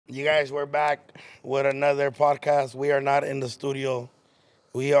You guys, we're back with another podcast. We are not in the studio.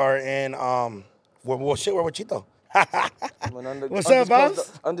 We are in we're with CHITO. What's up,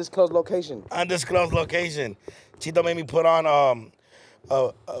 boss? Undisclosed location. Undisclosed location. CHITO made me put on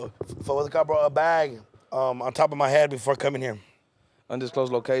for what's it called, bro? A bag on top of my head before coming here.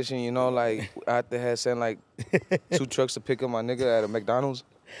 Undisclosed location, you know, like I had to send like 2 trucks to pick up my nigga at a McDonald's.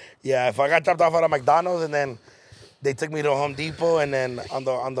 Yeah, if I got dropped off at a McDonald's and then they took me to Home Depot, and then on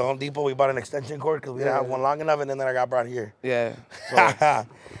the Home Depot we bought an extension cord because we didn't have one long enough, and then I got brought here. Yeah. So.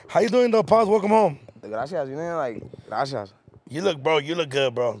 How you doing though? Pause. Welcome home. Gracias, you know, like gracias. You look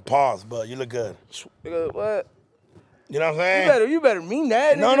good, bro. Pause, but you look good. Nigga, what? You know what I'm saying? You better mean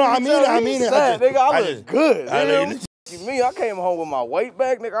that. No, nigga. no, I mean it. Nigga, I look good. I know you mean I came home with my weight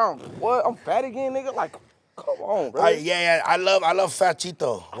back, nigga? I'm fat again, nigga. Like, come on, bro. Yeah. I love Fat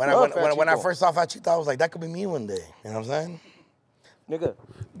CHITO. When I first saw Fat CHITO, I was like, that could be me one day. You know what I'm saying? Nigga,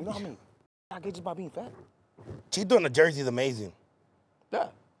 you know how many I get just by being fat? CHITO in the jersey is amazing. Yeah.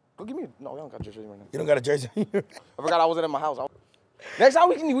 Go give me. No, I don't got a jersey right now. You don't got a jersey? I forgot I wasn't at my house. Next time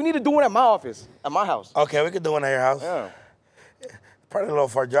we need to do one at my office, at my house. Okay, we could do one at your house. Yeah. Probably a little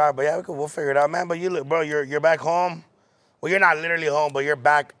far drive, but yeah, we'll figure it out, man. But you look, bro, you're back home. Well, you're not literally home, but you're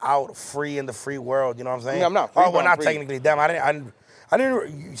back out free in the free world. You know what I'm saying? Yeah, I'm not free. Oh, well, not free. Technically. Damn, I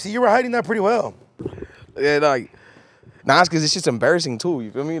didn't. See, you were hiding that pretty well. Yeah, like, nah, it's because this shit's embarrassing too. You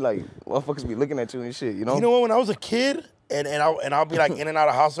feel me? Like, motherfuckers be looking at you and shit. You know? You know what? When I was a kid, and I'll be like in and out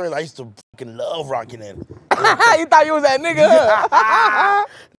of house arrest, I used to fucking love rocking it. You thought you was that nigga?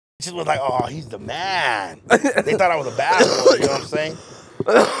 Just was like, oh, he's the man. They thought I was a bad boy. You know what I'm saying?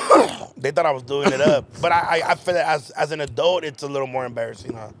 They thought I was doing it up. But I feel that as an adult, it's a little more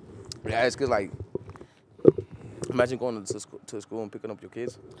embarrassing, huh? Yeah, it's because, like, imagine going to school and picking up your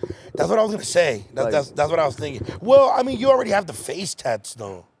kids. That's what I was going to say. That's what I was thinking. Well, I mean, you already have the face tats,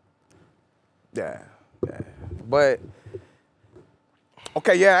 though. Yeah. But,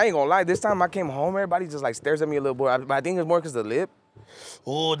 okay, yeah, I ain't going to lie. This time I came home, everybody just, like, stares at me a little bit. But I think it's more because the lip.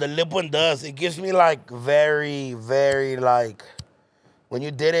 Oh, the lip one does. It gives me, like, very, very, like... When you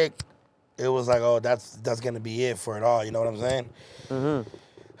did it, it was like, oh, that's gonna be it for it all. You know what I'm saying?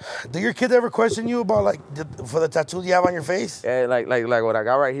 Mm-hmm. Do your kids ever question you about like for the tattoos you have on your face? Yeah, like what I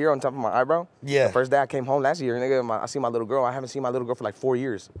got right here on top of my eyebrow. Yeah. The first day I came home last year, nigga, I see my little girl. I haven't seen my little girl for like 4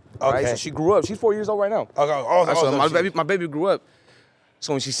 years. Okay. Right? So she grew up. She's 4 years old right now. Okay. So my baby grew up.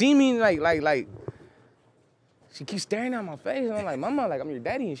 So when she see me, like, she keeps staring at my face, and I'm like, Mama, like I'm your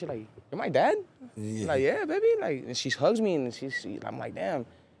daddy, and she's like, you're my dad? Yeah. Like, yeah, baby. Like, and she hugs me, and I'm like, damn. And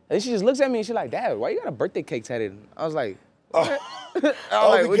then she just looks at me, and she's like, Dad, why you got a birthday cake tatted? I was like, what? I was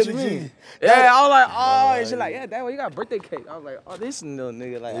like, what you mean? Yeah, I was like, oh, and she's like, yeah, Dad, why you got a birthday cake? I was like, oh, this little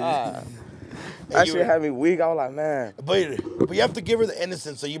nigga, like, That shit had me weak. I was like, man. But you have to give her the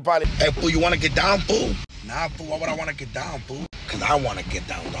innocence, so you probably, hey, fool, you want to get down, fool? Nah, fool, why would I want to get down, fool? Because I want to get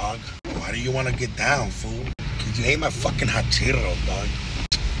down, dog. Why do you want to get down, fool? Because you hate my fucking hot Cheetos, dog.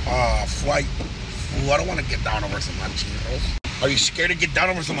 Fool, I don't want to get down over some hot Cheetos. Are you scared to get down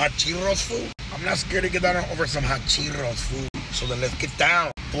over some hot Cheetos, fool? I'm not scared to get down over some hot Cheetos, fool. So then let's get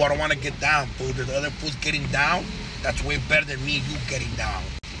down. Fool, I don't want to get down, fool. There's other fools getting down. That's way better than me and you getting down.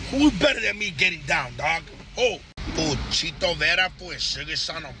 Who's better than me getting down, dog? Oh, fool, Chito Vera, fool, and Sugar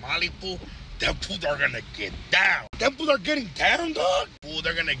Son O'Malley, fool. Them fools are gonna get down. Them fools are getting down, dog. Fool,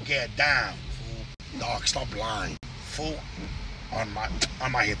 they're gonna get down, fool. Dog, stop lying. Fool, on my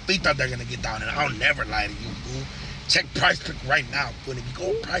jefita, they're gonna get down, and I'll never lie to you, fool. Check Price Pick right now, fool. If you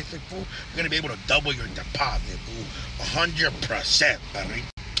go Price Pick, fool, you're gonna be able to double your deposit, fool. 100%, buddy.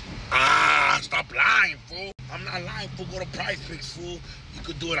 Stop lying, fool. I'm not lying, fool. Go to Price Picks, fool. You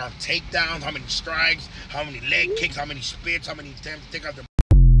could do it on takedowns, how many strikes, how many leg kicks, how mane spits, how many attempts. Take out the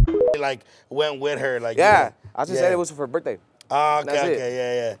like went with her, like yeah. I just said it was for her birthday.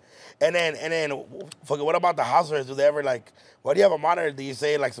 Okay, yeah. And then, fucking, what about the house arrest? Do they ever like? Why do you have a monitor? Do you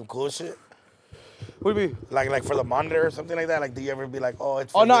say like some cool shit? What do you mean? Like for the monitor or something like that? Like, do you ever be like, oh,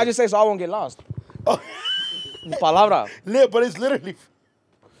 it's? Oh no, I just say so I won't get lost. Oh, palabra. But it's literally.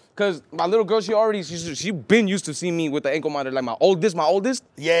 Cause my little girl, she been used to see me with the ankle monitor. Like my oldest.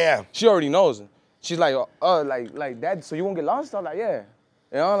 Yeah. She already knows. She's like, like Dad, so you won't get lost? I'm like, yeah.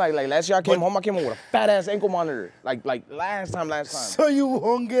 You know, like last year I came home with a fat ass ankle monitor. Like last time. So you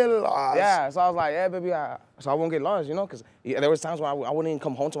won't get lost. Yeah, so I was like, yeah, baby, so I won't get lost, you know? Cause there was times when I wouldn't even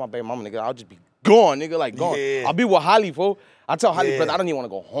come home to my baby mama, nigga. I'll just be gone, nigga, like gone. Yeah. I'll be with Holly, fool. I tell Holly, but I don't even want to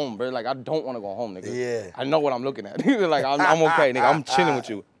go home, bro. Like I don't want to go home, nigga. Yeah. I know what I'm looking at. Like I'm okay, nigga. I'm chilling with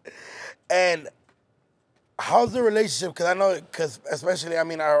you. And how's the relationship? Cause I know, especially, I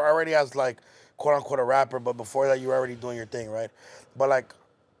mean, I already as like quote unquote a rapper, but before that you were already doing your thing, right? But like,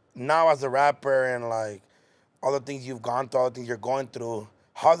 now as a rapper and like all the things you've gone through, all the things you're going through,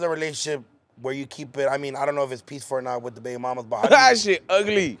 how's the relationship where you keep it? I mean, I don't know if it's peaceful or not with the baby mamas, but how do you, That shit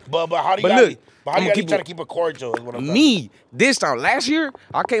ugly. but how do you But gotta, look, but how do you I'ma gotta try to keep it cordial? Is what I'm Me, this time, last year,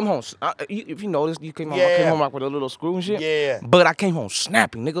 I came home. If you noticed, you came home. I came home like with a little screw and shit. Yeah. But I came home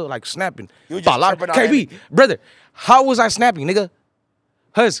snapping, nigga, like snapping. You were just tripping on KB, anything. brother, how was I snapping, nigga?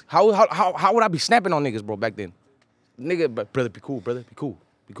 Hus, how would I be snapping on niggas, bro, back then? Nigga, brother, be cool, brother, be cool.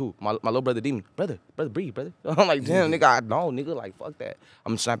 Be cool. My little brother Demon, brother, breathe, brother. I'm like, damn, nigga, I know, nigga, like, fuck that.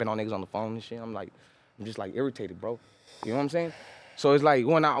 I'm snapping on niggas on the phone and shit. I'm just like irritated, bro. You know what I'm saying? So it's like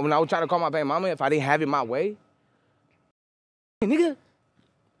when I would try to call my baby mama, if I didn't have it my way, nigga,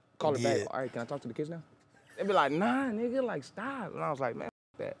 call her back. All right, can I talk to the kids now? They'd be like, nah, nigga, like, stop. And I was like, man,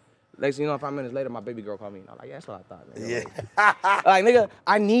 fuck that. Next thing you know, 5 minutes later, my baby girl called me. And I was like, yeah, that's what I thought, nigga. Yeah. Like, nigga,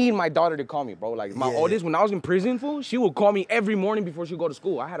 I need my daughter to call me, bro. Like, my oldest, when I was in prison, fool, she would call me every morning before she would go to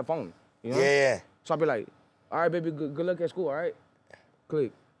school. I had a phone, you know? Yeah. So I'd be like, all right, baby, good luck at school, all right?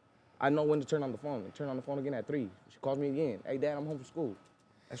 Click. I know when to turn on the phone. Turn on the phone again at 3. She calls me again. Hey, Dad, I'm home from school.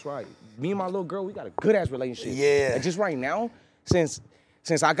 That's right. Me and my little girl, we got a good-ass relationship. Yeah. And just right now, since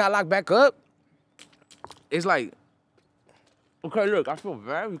I got locked back up, it's like, okay, look, I feel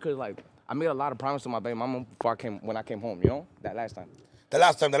bad because, like, I made a lot of promises to my baby mama when I came home, you know? That last time. The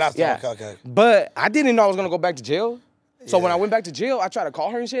last time. Yeah. Okay. But I didn't know I was going to go back to jail. So when I went back to jail, I tried to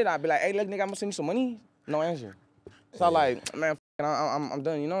call her and shit. I'd be like, hey, look, nigga, I'm going to send you some money. No answer. So I'm like, man, I'm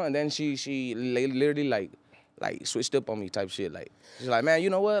done, you know? And then she literally, like switched up on me type shit. Like, she's like, man, you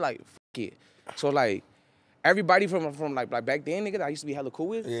know what? Like, fuck it. So, like, everybody from like back then, nigga, that I used to be hella cool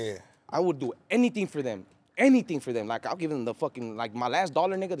with, I would do anything for them. Anything for them. Like, I'll give them the fucking, like, my last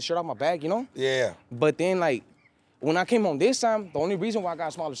dollar, nigga, the shirt off my bag, you know? Yeah. But then, like, when I came home this time, the only reason why I got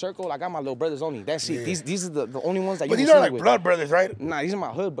a smaller circle, I got my little brothers only. That's it. These are the only ones that But you these can are see like with. blood brothers, right? Nah, these are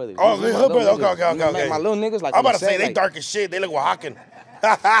my hood brothers. Oh, these are my hood little brothers. niggas. Okay. My little niggas, like, I'm about to on the say, set, they dark as shit. They look Oaxacan.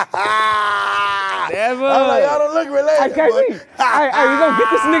 Never. I'm like, y'all don't look related. I can't see. Hey, we gonna get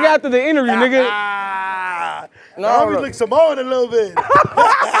this nigga after the interview, nigga. No, we look Samoan a little bit.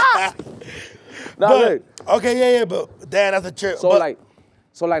 Look. Okay, yeah, but damn, that's a trip. So like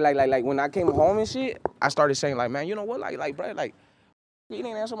when I came home and shit, I started saying like, man, you know what, like, bro, like, you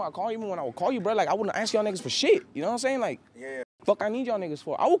didn't answer my call even when I would call you, bro. Like, I wouldn't ask y'all niggas for shit. You know what I'm saying? Like, fuck, I need y'all niggas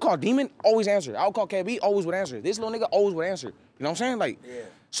for. I would call Demon, always answer. I would call KB, always would answer. This little nigga always would answer. You know what I'm saying? Like,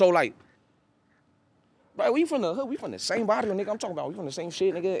 so like, bro, we from the hood, we from the same barrio, nigga. I'm talking about we from the same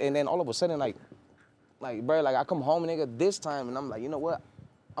shit, nigga. And then all of a sudden, like, bro, like I come home, nigga, this time, and I'm like, you know what?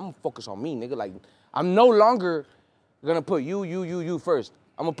 I'm gonna focus on me, nigga. Like, I'm no longer gonna put you first.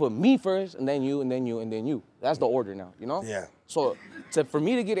 I'm gonna put me first, and then you, and then you, and then you. That's the order now, you know? Yeah. So for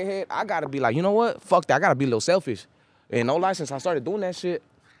me to get ahead, I gotta be like, you know what? Fuck that. I gotta be a little selfish. And no lie, since I started doing that shit,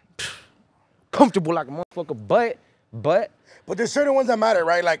 comfortable like a motherfucker, but there's certain ones that matter,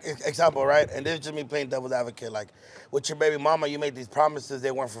 right? Like, example, right? And this is just me playing devil's advocate. Like, with your baby mama, you made these promises,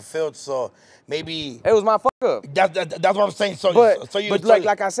 they weren't fulfilled, so maybe... it was my fuck up. That's what I'm saying. So,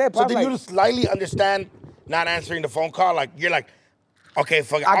 like I said, so Pop, then you just slightly understand not answering the phone call. Like, you're like, okay,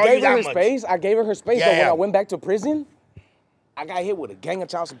 fuck it. I gave her her space. I gave her her space. Yeah, but when yeah. I went back to prison, I got hit with a gang of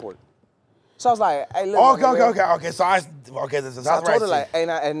child support. So I was like, hey, look. Okay. So this is so I told her, like,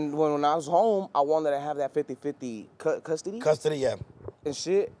 and when I was home, I wanted to have that 50-50 custody. Custody, yeah. And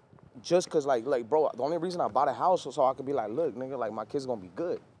shit, just cause like, bro, the only reason I bought a house was so I could be like, look, nigga, like my kid's gonna be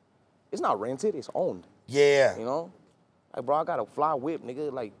good. It's not rented, it's owned. Yeah. You know? Like, bro, I got a fly whip,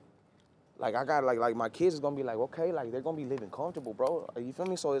 nigga. Like I got like my kids is gonna be like, okay, like they're gonna be living comfortable, bro. You feel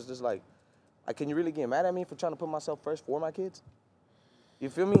me? So it's just like can you really get mad at me for trying to put myself first for my kids? You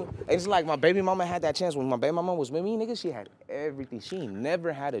feel me? It's like my baby mama had that chance when my baby mama was with me, nigga. She had everything. She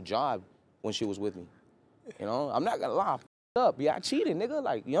never had a job when she was with me. You know? I'm not gonna lie, I f***ed up. Yeah, I cheated, nigga.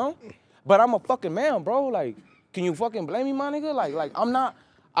 Like, you know? But I'm a fucking man, bro. Like, can you fucking blame me, my nigga? Like I'm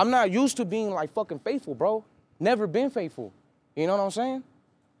not used to being like fucking faithful, bro. Never been faithful. You know what I'm saying?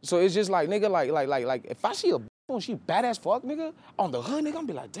 So it's just like, nigga, like if I see a bitch and she badass fuck, nigga, on the hood, nigga, I'm gonna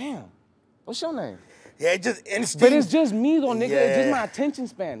be like, damn, what's your name? Yeah, it just instinct. But it's just me though, nigga. Yeah. It's just my attention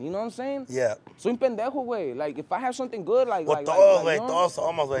span. You know what I'm saying? Yeah. Soy un pendejo, güey. Like, if I have something good, like, Pues like, todos, like, güey, you know? todos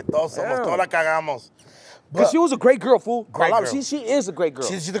somos, güey, todos la cagamos. Because she was a great girl, fool. Great girl. She is a great girl.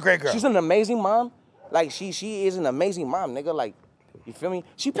 She's a great girl. She's an amazing mom. Like, she is an amazing mom, nigga. Like, you feel me?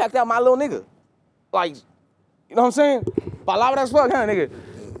 She packed out my little nigga. Like, you know what I'm saying? Palabras fuck, huh, nigga?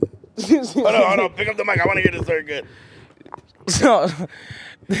 Hold on, pick up the mic. I want to hear this very good. So,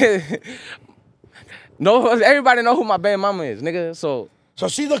 no, everybody know who my baby mama is, nigga. So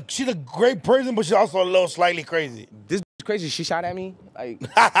she's a great person, but she's also a little slightly crazy. This It's crazy. She shot at me.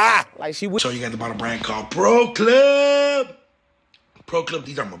 Like she would. So you got about a brand called PROCLUB. PROCLUB,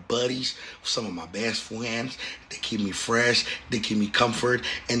 these are my buddies, some of my best friends. They keep me fresh, they keep me comfort,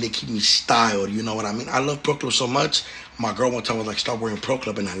 and they keep me styled. You know what I mean? I love PROCLUB so much. My girl one time was like, stop wearing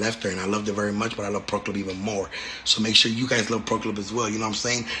PROCLUB, and I left her, and I loved it very much, but I love PROCLUB even more. So make sure you guys love PROCLUB as well. You know what I'm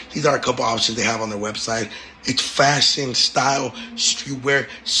saying? These are a couple options they have on their website. It's fashion, style, streetwear,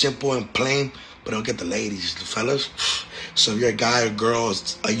 simple and plain, but it'll get the ladies, the fellas. So if you're a guy, a girl,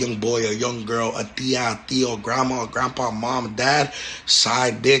 a young boy, a young girl, a tia, a tío, grandma, grandpa, mom, dad,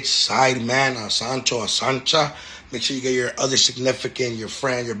 side bitch, side man, a Sancho, a Sancha, make sure you get your other significant, your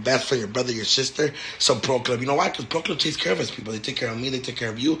friend, your best friend, your brother, your sister, some PROCLUB. You know why? Because PROCLUB takes care of its people. They take care of me, they take care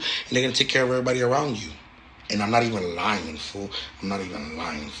of you, and they're going to take care of everybody around you. And I'm not even lying, fool. I'm not even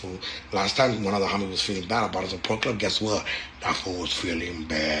lying, fool. Last time one of the homies was feeling bad about us on PROCLUB, guess what? That fool was feeling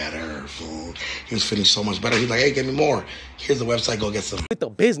better, fool. He was feeling so much better. He's like, hey, get me more. Here's the website, go get some. With the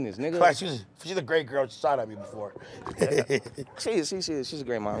business, nigga. Like, she's a great girl. She shot at me before. She's a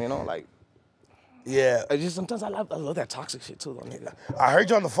great mom, you know? Like, yeah. Sometimes I love that toxic shit too, though, nigga. I heard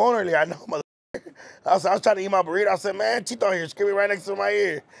you on the phone earlier. I know, mother. I was trying to eat my burrito. I said, man, Chito here, screaming right next to my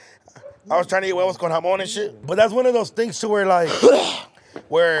ear. I was trying to eat huevos con jamón and shit. But that's one of those things to where, like,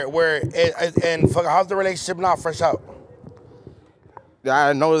 and fuck, how's the relationship now, fresh out?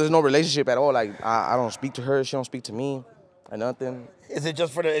 I know there's no relationship at all. Like, I don't speak to her. She don't speak to me or nothing. Is it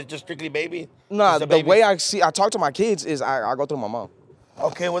just it's just strictly baby? Nah, the way I talk to my kids is I go through my mom.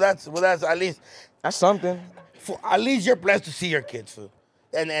 Okay, well that's at least. That's something. At least you're blessed to see your kids, fool.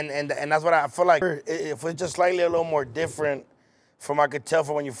 And that's what I feel like. If it's just slightly a little more different from I could tell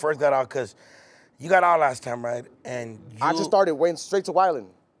from when you first got out, because you got out last time, right? And I just went straight to wilding.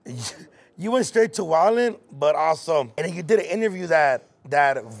 You went straight to wilding, but also, and then you did an interview that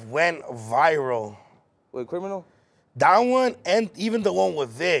went viral. With Criminal? That one, and even the one with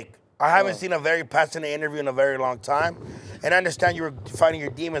Vic. I haven't seen a very passionate interview in a very long time. And I understand you were fighting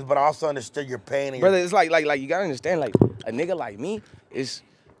your demons, but I also understood your pain. And brother, it's like you gotta understand, like a nigga like me is,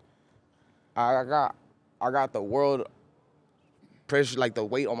 I got the world pressure, like the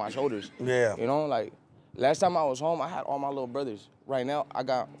weight on my shoulders. Yeah. You know, like last time I was home, I had all my little brothers. Right now, I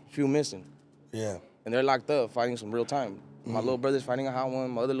got a few missing. Yeah. And they're locked up fighting some real time. My little brother's fighting a hot one.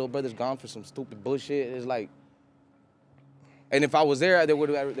 My other little brother's gone for some stupid bullshit. It's like, and if I was there, they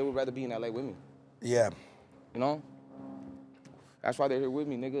would rather be in LA with me. Yeah. You know? That's why they're here with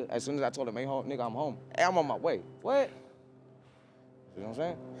me, nigga. As soon as I told them, hey, nigga, I'm home. Hey, I'm on my way. What? You know what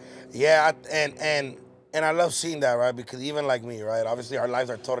I'm saying? Yeah, and I love seeing that, right? Because even like me, right? Obviously, our lives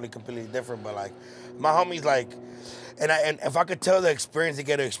are totally, completely different, but like, my homies, like, and if I could tell the experience to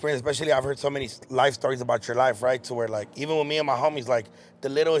get to experience, especially I've heard so many life stories about your life, right? To where, like, even with me and my homies, like, the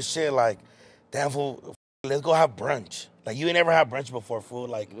littlest shit, like, damn, fool, let's go have brunch. Like, you ain't never had brunch before, fool.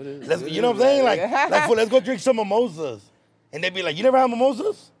 Like, you know what I'm saying? Like, fool, let's go drink some mimosas. And they'd be like, you never had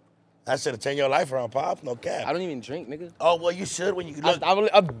mimosas? I should have turned your life around, Pop. No cap. I don't even drink, nigga. Oh, well, you should when you look.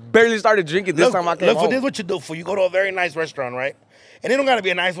 I barely started drinking this time I came home. Look, this is what you do, fool. You go to a very nice restaurant, right? And it don't got to be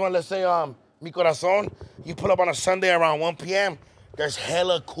a nice one. Let's say, Mi Corazon. You pull up on a Sunday around 1 p.m. There's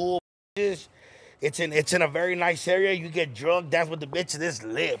hella cool bitches. It's in a very nice area. You get drunk, dance with the bitches. It's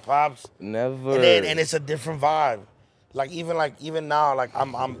lit, Pops. Never. And it's a different vibe. Like even now, like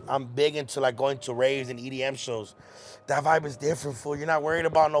I'm big into like going to raves and EDM shows. That vibe is different, fool. You're not worried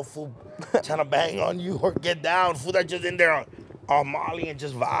about no fool trying to bang on you or get down. Fool, they're just in there on Molly and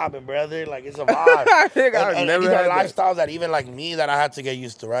just vibing, brother. Like, it's a vibe. and these are lifestyles that even like me that I had to get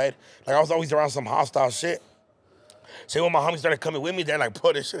used to, right? Like, I was always around some hostile shit. So when my homies started coming with me, they're like,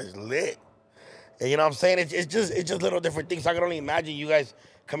 bro, this shit is lit. And you know what I'm saying? It's just little different things. I can only imagine you guys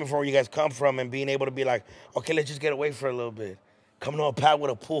coming from where you guys come from and being able to be like, okay, let's just get away for a little bit. Come to a pad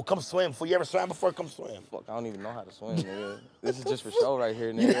with a pool. Come swim. Fool, you ever swam before? Come swim. Fuck, I don't even know how to swim, nigga. This is just for show right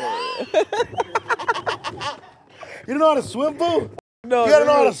here, nigga. You don't know how to swim, fool? No, you gotta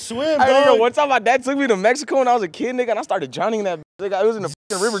know how to swim, dog. I know. One time my dad took me to Mexico when I was a kid, nigga, and I started drowning in that nigga. It was in the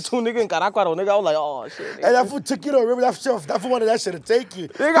river too, nigga, in Caracuaro, nigga. I was like, oh, shit, nigga. Hey, that fool took you to a river. That fool wanted that shit to take you.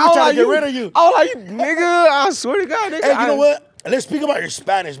 Nigga, I was trying to get rid of you. I was like, nigga, I swear to God, nigga. Hey, you know what? Let's speak about your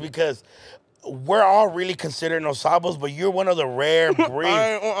Spanish, because we're all really considered nosabos, but you're one of the rare breeds.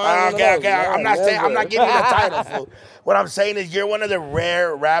 Okay. I'm not giving you the title, fool. What I'm saying is you're one of the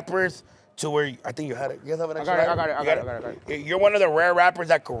rare rappers to where I think you had it. You guys have an extra? I got it. You're one of the rare rappers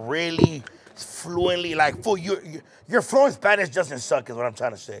that could really fluently, like, fool, your fluent Spanish doesn't suck, is what I'm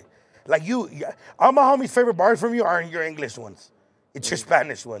trying to say. Like, all my homies' favorite bars from you aren't your English ones. It's your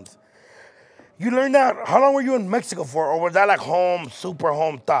Spanish ones. You learned that, how long were you in Mexico for? Or was that like home, super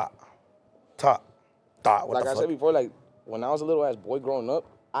home thought? Like I said before, like when I was a little ass boy growing up,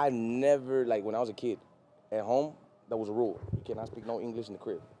 I never, like, when I was a kid, at home, that was a rule. You cannot speak no English in the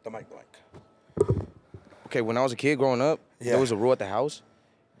crib. The mic. Okay, when I was a kid growing up, Yeah. there was a rule at the house.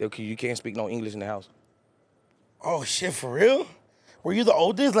 You can't speak no English in the house. Oh shit, for real? Were you the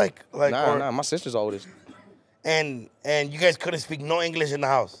oldest? Nah, my sister's oldest. And you guys couldn't speak no English in the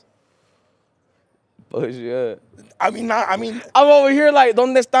house. But yeah. I mean, I'm over here like,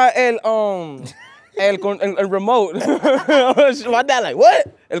 ¿dónde está el remote? My dad like, what?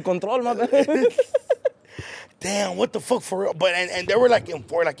 El control, my bad. Damn, what the fuck, for real? But and they were like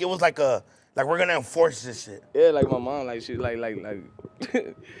it was like we're gonna enforce this shit. Yeah, like my mom, like she like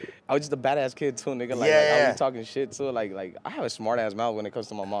I was just a badass kid too, nigga. Like, I was talking shit too. Like I have a smart ass mouth when it comes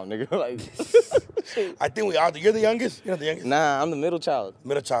to my mom, nigga. Like I think we all do. You're the youngest? You're not the youngest? Nah, I'm the middle child.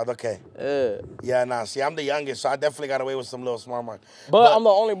 Middle child, okay. Yeah, nah. See, I'm the youngest, so I definitely got away with some little smart mark. But I'm the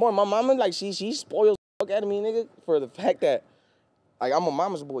only boy. My mama, like, she spoils the fuck out of me, nigga, for the fact that, like, I'm a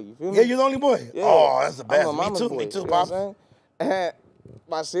mama's boy. You feel me? Yeah, you're the only boy. Yeah. Oh, that's the best. I'm a mama's boy. Me too, you know Pop. what I'm saying?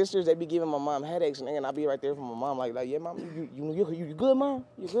 My sisters, they be giving my mom headaches, and I be right there for my mom, like, yeah, mom, you good, mom?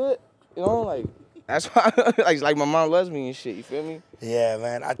 You good? You know, like, that's why, like my mom loves me and shit. You feel me? Yeah,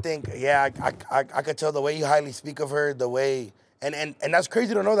 man. I think, I could tell the way you highly speak of her, the way, and that's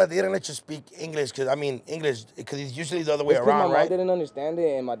crazy to know that they didn't let you speak English, because it's usually the other way around, my right? mom didn't understand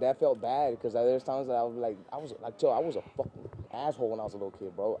it, and my dad felt bad, because there's times that I was a fucking asshole when I was a little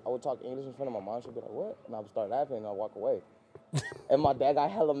kid, bro. I would talk English in front of my mom, she'd be like, what? And I would start laughing, and I'd walk away. And my dad got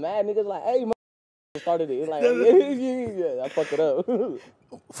hella mad, niggas like, hey, man, started it. Like, yeah, I fucked it up.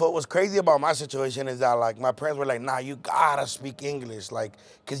 So what's crazy about my situation is that, like, my parents were like, nah, you gotta speak English, like,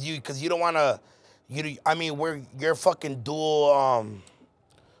 cause you don't wanna, you're fucking dual,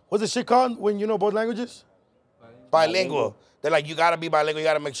 what's the shit called when you know both languages? Bilingual. They're like, you gotta be bilingual, you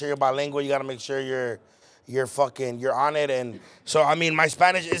gotta make sure you're bilingual, you gotta make sure you're on it, and so, I mean, my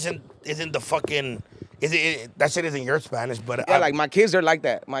Spanish isn't the fucking, that shit isn't your Spanish, but yeah, like my kids, they're like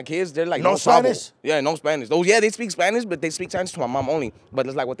that. My kids, they're like no Spanish. Yeah, no Spanish. Oh yeah, they speak Spanish, but they speak Spanish to my mom only. But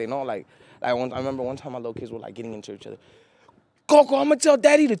it's like what they know. Like I remember one time my little kids were like getting into each other. Coco, I'm gonna tell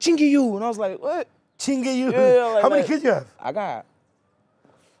daddy to chingy you, and I was like, what? Chingy you? Yeah, like, how many kids you have?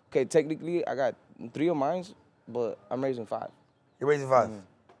 Technically I got 3 of mine, but I'm raising 5. You're raising 5.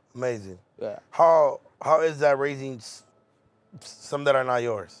 Amazing. Yeah. How is that raising some that are not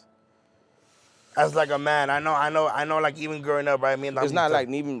yours? As like a man, I know. Like even growing up, right? It's not like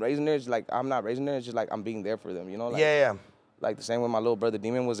even raising there. It's like I'm not raising there. It's just like I'm being there for them. You know? Like, yeah. Like the same way my little brother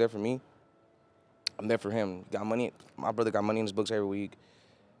Demon was there for me. I'm there for him. Got money. My brother got money in his books every week.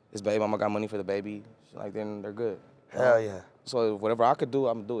 His baby mama got money for the baby. Like then they're good. Hell yeah. So whatever I could do,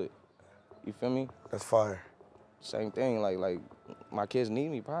 I'm gonna do it. You feel me? That's fire. Same thing. Like my kids need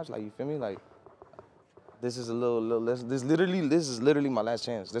me, pops. Like you feel me? Like this is a little less. This is literally my last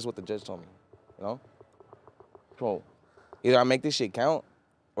chance. That's what the judge told me. You know? So, either I make this shit count,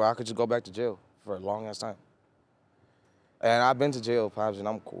 or I could just go back to jail for a long ass time. And I've been to jail, pops, and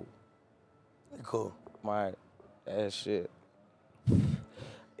I'm cool. You're cool. My ass shit.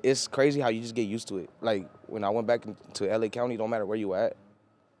 It's crazy how you just get used to it. Like, when I went back to LA County, don't matter where you at.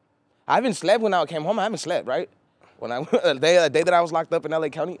 I haven't slept when I came home. I haven't slept, right? When the day that I was locked up in LA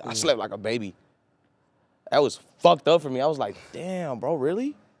County, I slept like a baby. That was fucked up for me. I was like, damn, bro,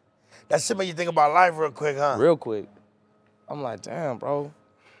 really? That shit make you think about life real quick, huh? Real quick. I'm like, damn, bro.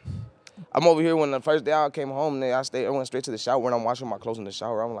 I'm over here when the first day I came home, I went straight to the shower. When I'm washing my clothes in the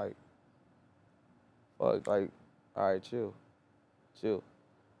shower, I'm like, fuck, like, all right, chill.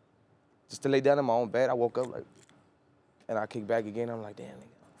 Just to lay down in my own bed, I woke up like, and I kicked back again. I'm like, damn, nigga.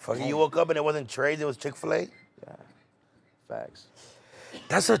 Fucking, you woke up and it wasn't Trey's, it was Chick-fil-A? Yeah, facts.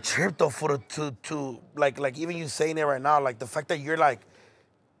 That's a trip though to like even you saying it right now, like the fact that you're like,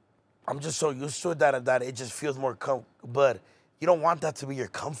 I'm just so used to it that it just feels more but you don't want that to be your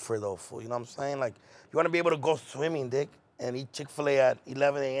comfort though, fool. You know what I'm saying? Like you want to be able to go swimming, dick, and eat Chick-fil-A at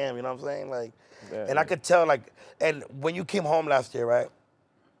 11 a.m. You know what I'm saying? Like, yeah, and I could tell like, and when you came home last year, right?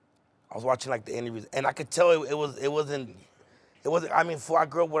 I was watching like the interviews, and I could tell it wasn't. I mean, fool, I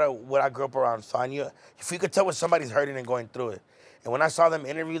grew up what I grew up around, so I knew if you could tell when somebody's hurting and going through it. And when I saw them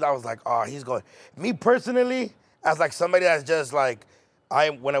interviews, I was like, oh, he's going. Me personally, as like somebody that's just like,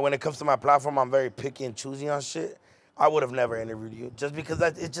 when it comes to my platform, I'm very picky and choosy on shit. I would have never interviewed you just because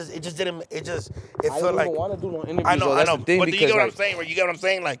it just felt like. I didn't even want to do no interviews. I know. But you get what I'm saying? You get what I'm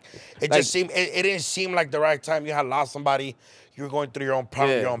saying? Like it just seemed it didn't seem like the right time. You had lost somebody. You were going through your own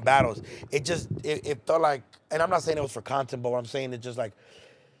problems, your own battles. It felt like, and I'm not saying it was for content, but what I'm saying it's just like,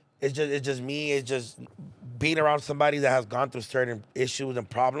 it's just being around somebody that has gone through certain issues and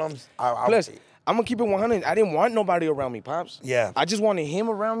problems. Plus, I'm gonna keep it 100. I didn't want nobody around me, Pops. Yeah. I just wanted him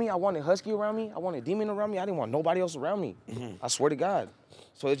around me. I wanted Husky around me. I wanted Demon around me. I didn't want nobody else around me. I swear to God.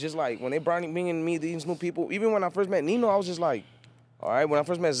 So it's just like, when they brought me these new people, even when I first met Nino, I was just like, all right. When I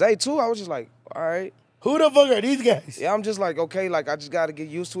first met Zay, too, I was just like, all right. Who the fuck are these guys? Yeah, I'm just like, okay, like, I just got to get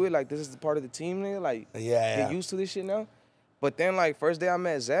used to it. Like, this is the part of the team, nigga. Like, get used to this shit now. But then, like, first day I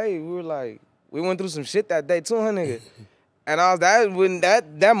met Zay, we went through some shit that day, too, huh, nigga? And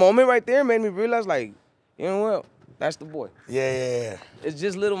that moment right there made me realize, like, you know what? That's the boy. Yeah. It's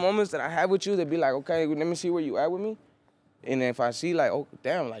just little moments that I have with you that be like, okay, let me see where you at with me. And then if I see, like, oh,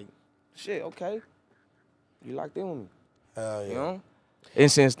 damn, like, shit, okay. You locked in with me. Hell yeah. You know?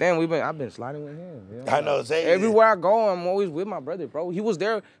 And since then, I've been sliding with him. You know? I know, Zay. Everywhere I go, I'm always with my brother, bro. He was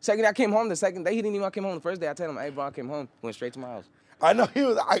there. Second day I came home, the second day he didn't even come home. The first day I tell him, hey, bro, I came home. Went straight to my house. I know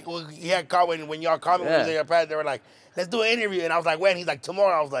he had called when y'all called me when we was in your past. They were like, let's do an interview. And I was like, when? He's like,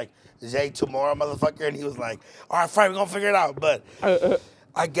 tomorrow. I was like, Zay, tomorrow, motherfucker. And he was like, all right, fine, we're going to figure it out. But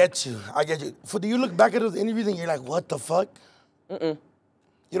I get you. Do you look back at those interviews and you're like, what the fuck? You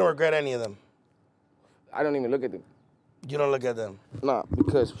don't regret any of them? I don't even look at them. You don't look at them? Nah,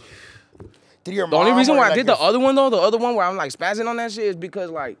 because the only reason why I did the other one, though, the other one where I'm like spazzing on that shit is because,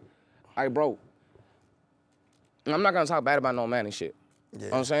 like, bro, I'm not going to talk bad about no man and shit. Yeah. You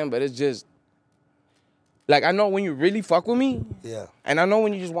know what I'm saying? But it's just, like, I know when you really fuck with me. Yeah. And I know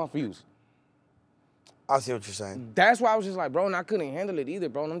when you just want views. I see what you're saying. That's why I was just like, bro, and I couldn't handle it either,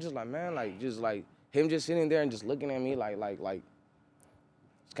 bro. And I'm just like, man, like, just like, him just sitting there and just looking at me like,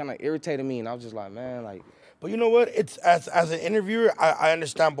 it's kind of irritated me. And I was just like, man, like. But you know what? It's as an interviewer, I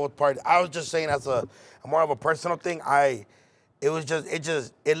understand both parties. I was just saying as a more of a personal thing, it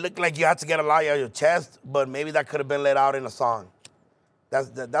looked like you had to get a lot out of your chest, but maybe that could have been let out in a song.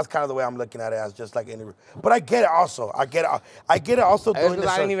 That's kind of the way I'm looking at it, as just like an interview. But I get it also. I get it also. That's because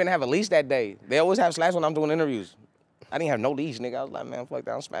I didn't even have a leash that day. They always have slash when I'm doing interviews. I didn't have no leash, nigga. I was like, man, fuck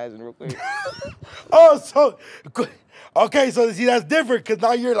that, I'm spazzing real quick. Okay, so see, that's different, because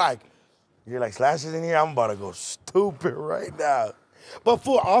now you're like, Slash is in here, I'm about to go stupid right now. But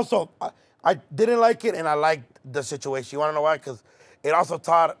fool, also, I didn't like it, and I liked the situation. You want to know why? Because it also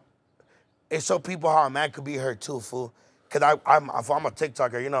it showed people how a man could be hurt too, fool. Because I'm a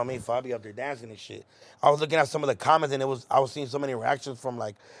TikToker, you know me, fool. I be up there dancing and shit. I was looking at some of the comments, and I was seeing so many reactions from,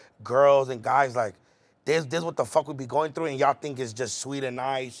 like, girls and guys, like, this what the fuck we be going through, and y'all think it's just sweet and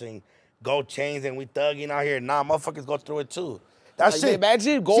nice and gold chains and we thugging out here. Nah, motherfuckers go through it too. That shit.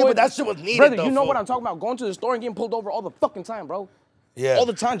 Imagine going. See, but that shit was needed, brother, though, you know fool. what I'm talking about? Going to the store and getting pulled over all the fucking time, bro. Yeah. All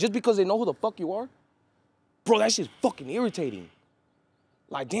the time, just because they know who the fuck you are. Bro, that shit's fucking irritating.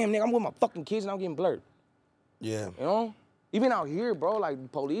 Like, damn, nigga, I'm with my fucking kids and I'm getting blurred. Yeah. You know? Even out here, bro,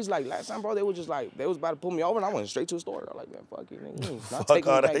 like, police, like, last time, bro, they was just like, they was about to pull me over and I went straight to the store. I was like, man, fuck you, nigga. Not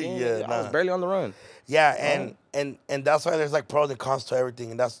taking me back in. Yeah, I was barely on the run. Yeah, and that's why there's, like, pros and cons to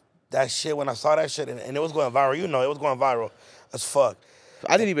everything. And that shit, when I saw that shit, and it was going viral, you know, it was going viral as fuck.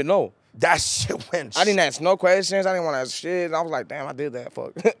 I didn't even know. That shit went. I didn't ask no questions. I didn't want to ask shit. And I was like, damn, I did that.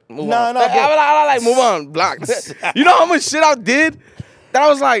 Fuck. Move on. No. I like, move on. Block. You know how much shit I did? That I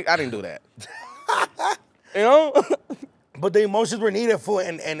was like, I didn't do that. You know? But the emotions were needed, fool,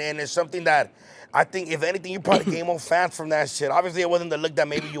 and it's something that I think, if anything, you probably gained more fans from that shit. Obviously, it wasn't the look that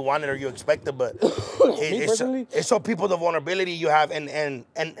maybe you wanted or you expected, but it showed people the vulnerability you have, and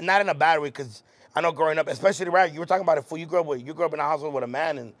not in a bad way, because I know growing up, especially right, you were talking about it, fool. You grew up in a household with a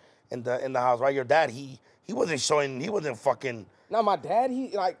man in the house, right? Your dad, he wasn't fucking. No, my dad,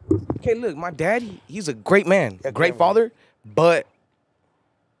 okay, look, my dad, he's a great man, a great father, but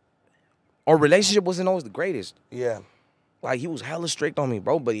our relationship wasn't always the greatest. Yeah. Like, he was hella strict on me,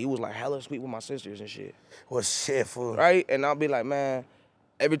 bro, but he was, like, hella sweet with my sisters and shit. Well, shit, fool. Right? And I'll be like, man,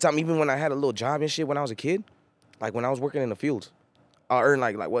 every time, even when I had a little job and shit when I was a kid, like, when I was working in the fields, I earned,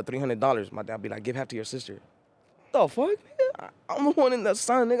 like what, $300. My dad would be like, give half to your sister. The fuck, nigga? I'm the one in the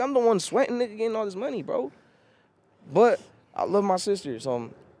sun, nigga. I'm the one sweating, nigga, getting all this money, bro. But I love my sister, so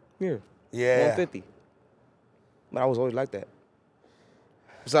I'm here. Yeah. 150. But I was always like that.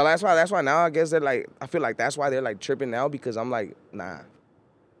 So that's why now I guess they're like, I feel like that's why they're like tripping now, because I'm like, nah.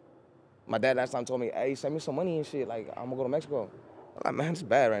 My dad last time told me, hey, send me some money and shit. Like, I'm gonna go to Mexico. I'm like, man, it's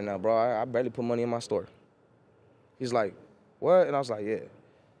bad right now, bro. I barely put money in my store. He's like, what? And I was like, yeah.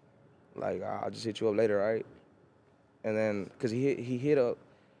 Like, I'll just hit you up later, right? And then, cause he hit up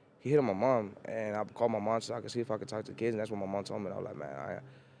my mom, and I called my mom so I could see if I could talk to the kids, and that's what my mom told me. And I was like, man,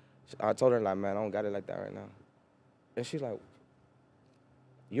 I told her, like, man, I don't got it like that right now. And she's like,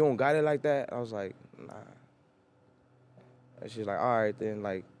 you don't got it like that? I was like, nah. And she's like, all right then,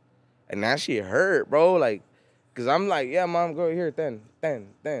 like, and now she hurt, bro. Like, Cause I'm like, yeah, mom, go here, then.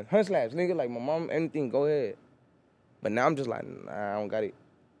 Hun slaps, nigga. Like, my mom, anything, go ahead. But now I'm just like, nah, I don't got it.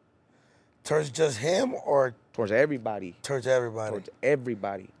 Towards just him or? Towards everybody. Towards everybody. Towards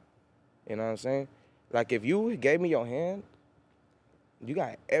everybody. You know what I'm saying? Like, if you gave me your hand, you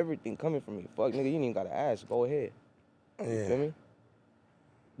got everything coming from me. Fuck, nigga, you ain't even gotta ask. Go ahead. Yeah. You feel me?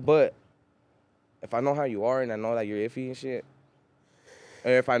 But if I know how you are and I know that you're iffy and shit,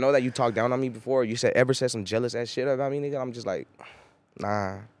 or if I know that you talked down on me before, or you ever said some jealous ass shit about me, nigga, I'm just like,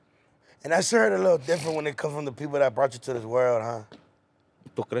 nah. And that sure hurt a little different when it comes from the people that brought you to this world, huh?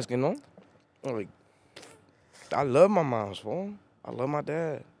 ¿Tú crees que no? Like, I love my mom's fool. I love my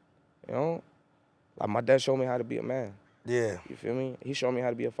dad. You know? Like, my dad showed me how to be a man. Yeah. You feel me? He showed me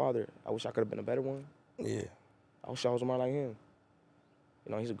how to be a father. I wish I could have been a better one. Yeah. I wish I was more like him.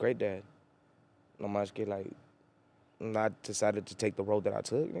 You know, he's a great dad. No más que, like, I decided to take the road that I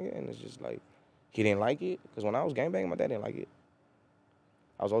took, nigga, and it's just like, he didn't like it. Because when I was gangbanging, my dad didn't like it.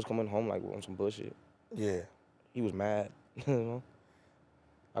 I was always coming home, like, on some bullshit. Yeah. He was mad, you know?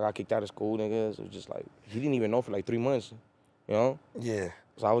 I got kicked out of school, nigga. So it was just like, he didn't even know for like 3 months, you know? Yeah.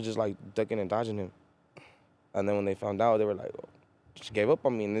 So I was just like ducking and dodging him. And then when they found out, they were like, oh, she gave up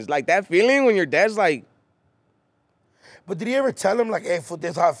on me. And it's like that feeling when your dad's like. But did he ever tell him, like, hey, fool,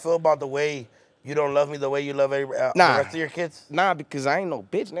 this is how I feel about the way you don't love me the way you love the rest of your kids? Nah, because I ain't no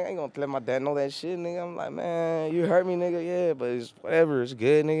bitch, nigga. I ain't gonna let my dad know that shit, nigga. I'm like, man, you hurt me, nigga, yeah, but it's whatever. It's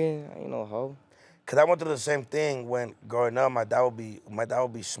good, nigga. I ain't no hoe. Cause I went through the same thing when growing up. My dad would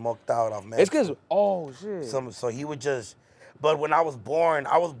be smoked out off meth. It's cause shit. So he would just. But when I was born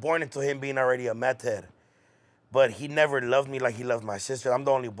into him being already a meth head. But he never loved me like he loved my sister. I'm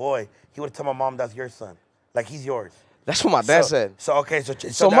the only boy. He would tell my mom, "That's your son, like he's yours." That's what my dad said. So okay,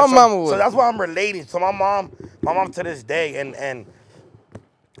 so my mama would. So that's why I'm relating. So my mom to this day, and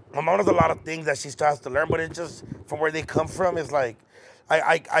my mom does a lot of things that she still has to learn. But it's just from where they come from. It's like.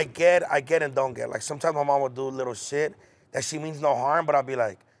 I get and don't get. Like, sometimes my mom will do little shit that she means no harm, but I'll be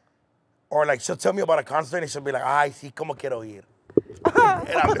like, or like, she'll tell me about a concert and she'll be like, ay, sí, como quiero ir.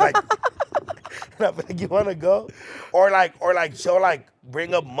 And I'll be like, you wanna go? Or like, she'll like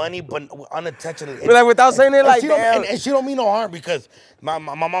bring up money, but unintentionally. But like without saying it, like, damn. And she don't mean no harm because my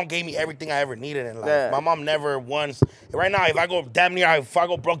mom gave me everything I ever needed in life. Yeah. My mom never once, right now, if I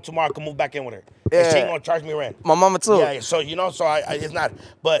go broke tomorrow, I can move back in with her. Yeah. She ain't gonna charge me rent. My mama too. Yeah, so you know, it's not,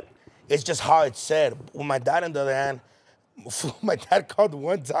 but it's just how it's said. With my dad, on the other hand, my dad called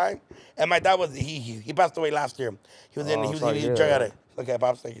one time, and my dad was he passed away last year. He was drug addict. Okay,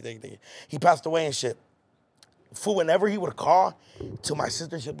 Pops, thank you. He passed away and shit. Fool, whenever he would call to my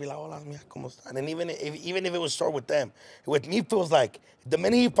sister, she'd be like, "Hola, mía, cómo están?" And even if it was short with them, with me, it was like the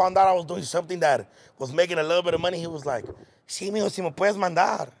minute he found out I was doing something that was making a little bit of money, he was like, "Sí, mijo, si me puedes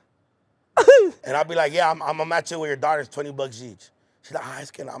mandar." And I'll be like, yeah, I'm gonna match it with your daughters, $20 each. She's like,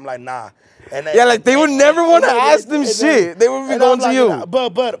 es que I'm like, nah. And then, yeah, like they would never want to ask them shit. They would be going to you. Nah.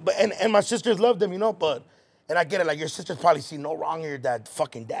 But my sisters love them, you know. And I get it. Like, your sisters probably see no wrong in your dad,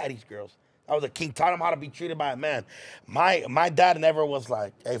 fucking daddy's girls. I was a king, taught him how to be treated by a man. My dad never was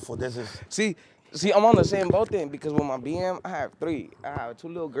like, hey, fool, this is. See, I'm on the same boat then because with my BM, I have 3. I have 2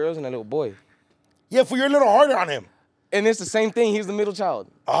 little girls and a little boy. Yeah, fool, you're a little harder on him. And it's the same thing. He's the middle child.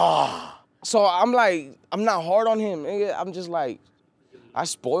 So I'm like, I'm not hard on him. Nigga. I'm just like, I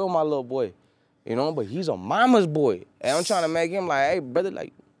spoil my little boy, you know, but he's a mama's boy. And I'm trying to make him like, hey, brother,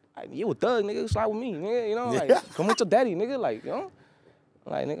 like, you a thug, nigga, slide with me, nigga, you know, like, come with your daddy, nigga, like, you know.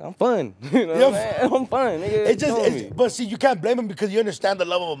 Like, nigga, I'm fun, you know what I'm saying? I'm fun, nigga. But see, you can't blame him because you understand the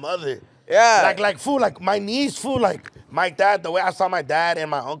love of a mother. Yeah. Like, fool, like, my niece, fool, like, my dad, the way I saw my dad and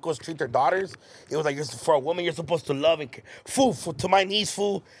my uncles treat their daughters, it was like, for a woman, you're supposed to love and care. Fool, to my niece,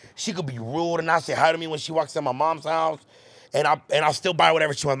 fool, she could be rude and not say hi to me when she walks in my mom's house. And I'll still buy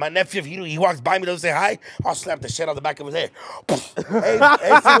whatever she wants. My nephew, if he walks by me, doesn't say hi, I'll slap the shit out the back of his head.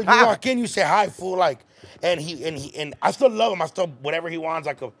 hey, fool, you walk in, you say hi, fool, like, and I still love him. I still, whatever he wants,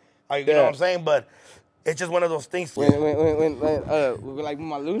 you know what I'm saying? But it's just one of those things. When like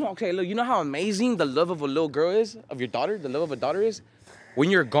my little, okay, look, you know how amazing the love of a little girl is, of your daughter, the love of a daughter is? When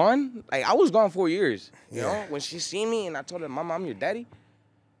you're gone, like, I was gone 4 years, you know? When she seen me and I told her, Mama, I'm your daddy,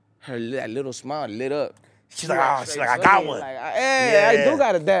 that little smile lit up. She's like, I got one. Like, I do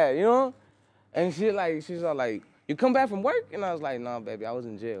got a dad, you know? And she's all like, you come back from work? And I was like, nah, baby, I was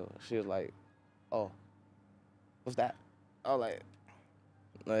in jail. She was like, oh, what's that? I was like,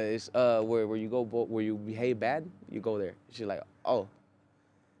 it's where you go, where you behave bad, you go there. She's like, oh,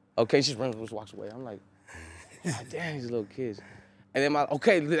 okay. She runs, just walks away. I'm like, God damn, these little kids. And then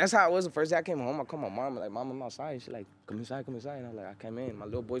that's how it was the first day I came home. I called my mom, like, Mom, I'm outside. She's like, come inside. And I was like, I came in. My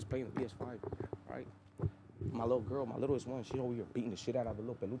little boy's playing the PS5, right? my little girl, my littlest one, she over here beating the shit out of a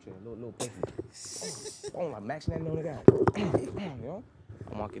little peluche, a little pussy. Oh, like maxing that little nigga out. You know?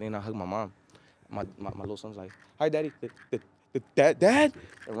 I'm walking in, I hug my mom. My little son's like, hi, daddy. Dad?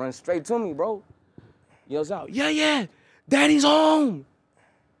 And runs straight to me, bro. Yells out, yeah, daddy's home.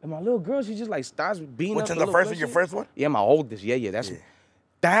 And my little girl, she just like stops beating up. Which is the first one, your first one? Yeah, my oldest. Yeah.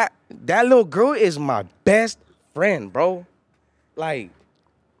 That little girl is my best friend, bro. Like,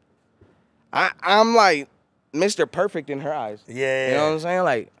 I'm like Mr. Perfect in her eyes. Yeah. You know what I'm saying?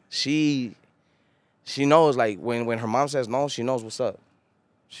 Like, she knows, like, when her mom says no, she knows what's up.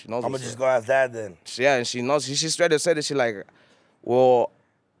 She knows I'm what's gonna just up. go ask Dad then. Yeah, and she knows. She straight up said it. She like, well,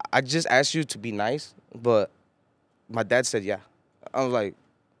 I just asked you to be nice, but my dad said yeah. I was like,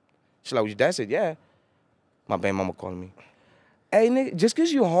 she's like, well, your dad said yeah. My baby mama calling me. Hey, nigga, just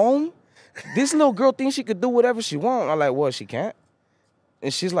because you home, this little girl thinks she could do whatever she want. I'm like, what, she can't?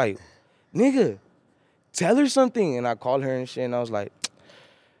 And she's like, nigga, tell her something. And I called her and shit, and I was like,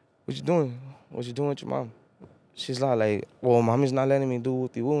 what you doing? What you doing with your mom? She's like, well, mommy's not letting me do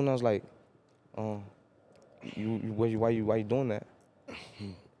whoopty-woo. And I was like, why you doing that?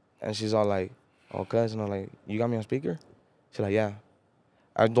 And she's all like, oh, cuz. And I'm like, you got me on speaker? She's like, yeah.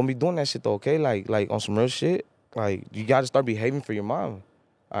 I don't be doing that shit though, okay? Like on some real shit. Like, you gotta start behaving for your mom.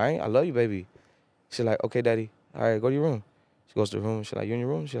 All right? I love you, baby. She's like, okay, daddy. All right, go to your room. She goes to the room. She's like, you in your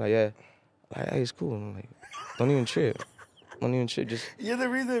room? She's like, yeah. I'm like, hey, it's cool. And I'm like, don't even trip. Don't even trip. Just. You're the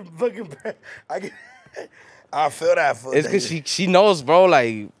reason fucking. I feel that for. It's because she knows, bro.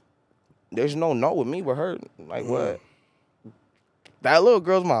 Like, there's no with me with her. Like, what? That little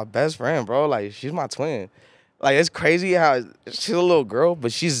girl's my best friend, bro. Like, she's my twin. Like, it's crazy how she's a little girl,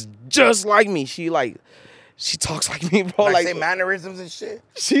 but she's just like me. She talks like me, bro. Like say mannerisms and shit.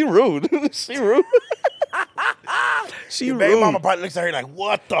 She rude. She rude. Your baby mama probably looks at her like,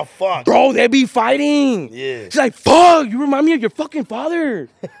 what the fuck? Bro, they be fighting. Yeah. She's like, fuck, you remind me of your fucking father.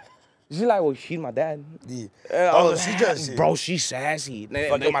 She's like, well, she's my dad. Yeah. She just, bro, she's sassy.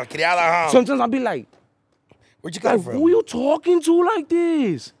 Fucking malcriada, huh? Sometimes I'll be like, where'd you come from? Who you talking to like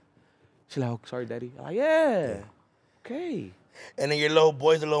this? She's like, oh, sorry, daddy. I'm like, yeah. Okay. And then your little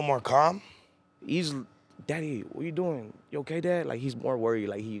boy's a little more calm? He's, daddy, what you doing? You okay, dad? Like, he's more worried.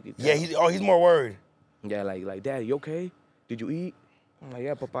 Like, he's more worried. Yeah, like, dad, you okay? Did you eat? I'm like,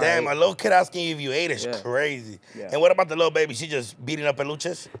 yeah, papa. Damn, a little kid asking you if you ate is crazy. Yeah. And what about the little baby? She just beating up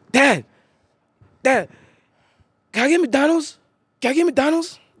peluches? Dad, can I get McDonald's?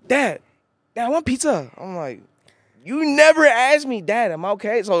 Dad, I want pizza. I'm like, you never asked me, Dad, am I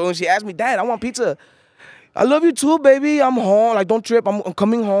okay? So when she asked me, Dad, I want pizza. I love you too, baby. I'm home. Like, don't trip. I'm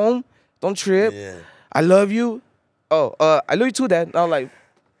coming home. Don't trip. Yeah. I love you. Oh, I love you too, Dad. I'm like,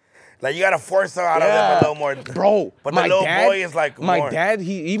 you gotta force her out of them a little more. Bro, but the little boy is like my more. dad,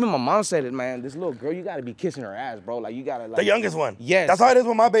 even my mom said it, man. This little girl, you gotta be kissing her ass, bro. Like, you gotta, like. The youngest one? Yes. That's how it is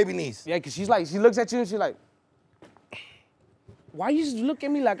with my baby niece. Yeah, because she's like, she looks at you and she's like, why you just look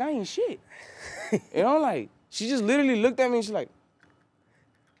at me like I ain't shit? You know, like, she just literally looked at me and she's like.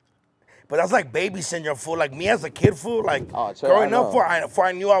 But that's like baby syndrome, fool. Like me as a kid, fool. Like growing up, before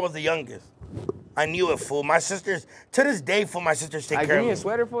I knew I was the youngest. I knew it, fool. My sisters, to this day, fool, my sisters take care of me. Give me a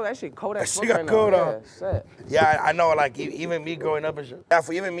sweater, fool. That shit cold as fuck right now. Cold on. Yeah, I know. Like even me growing up and shit. Yeah,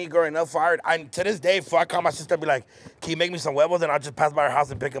 for even me growing up, to this day, I call my sister, be like, "Can you make me some huevos?" And I'll just pass by her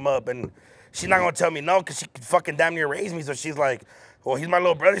house and pick them up. And she's not gonna tell me no, cause she fucking damn near raised me. So she's like, "Well, he's my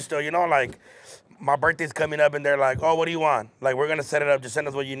little brother still, you know." Like my birthday's coming up, and they're like, "Oh, what do you want?" Like, we're gonna set it up. Just send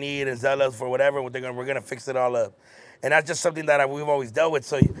us what you need and sell us for whatever. We're gonna fix it all up. And that's just something that we've always dealt with.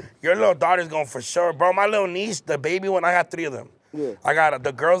 So your little daughter's going for sure. Bro, my little niece, the baby one, I got 3 of them. Yeah. I got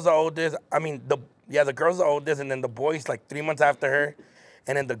the girl's the oldest. I mean, the girl's the oldest, and then the boy's like 3 months after her.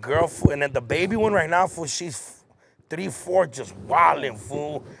 And then the baby one right now, fool, she's 3, 4, just wilding,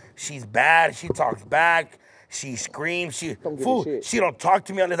 fool. She's bad. She talks back. She screams. She don't talk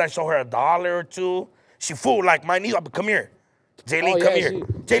to me unless I show her $1 or 2. She fool, like my niece, come here. Jaylene, come here.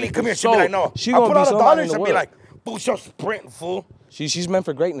 Jaylene, come here. She'll be like, no. I put out $1, she'll be like, fool, she'll sprint, fool. She's meant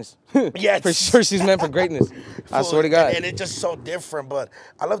for greatness. Yeah, for sure she's meant for greatness. I swear to God. And it's just so different. But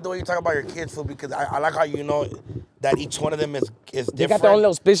I love the way you talk about your kids, fool, because I like how you know that each one of them is different. They got their own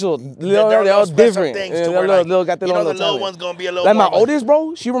little special, they're all different. Things to where, like, got their own the little one's gonna be a little like more. My oldest,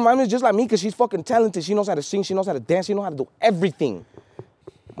 bro, she reminds me just like me because she's fucking talented. She knows how to sing, she knows how to dance, she knows how to do everything.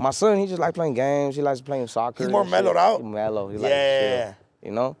 My son, he just likes playing games. He likes playing soccer. He's more mellowed out. He's mellow. He likes shit,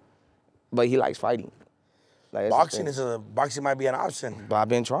 you know? But he likes fighting. Like, boxing might be an option. But I've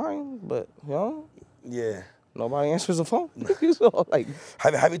been trying, but you know. Yeah. Nobody answers the phone. So, like,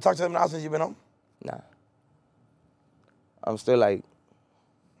 have you talked to them now since you've been home? Nah. I'm still like,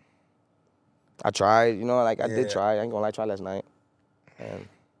 I tried, you know, like I did Yeah. try. I ain't gonna lie, I tried last night. And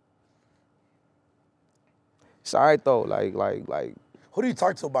it's all right though, like Who do you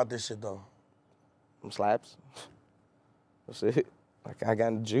talk to about this shit though? some slaps. That's it. Like I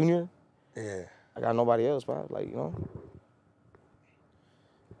got a junior. Yeah. I got nobody else, bro. Like, you know.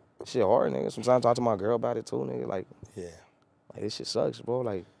 Shit hard, nigga. Sometimes I talk to my girl about it too, nigga. Like this shit sucks, bro.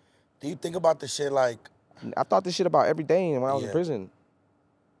 Like, do you think about this shit like? I thought this shit about every day when I was in Yeah. prison.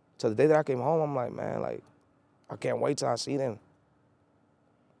 So the day that I came home, I'm like, man, like, I can't wait till I see them.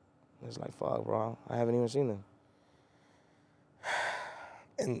 It's like, fuck, bro. I haven't even seen them.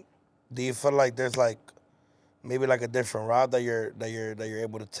 And do you feel like there's like maybe like a different route that you're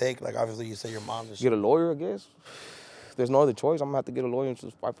able to take? Like obviously you say your mom's and shit. Get a lawyer, I guess. There's no other choice. I'm gonna have to get a lawyer and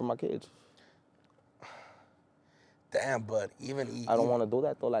just fight for my kids. Damn, but even I don't want to do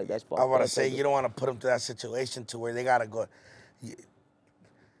that though. Like that's. I want to say you don't want to put them to that situation to where they gotta go.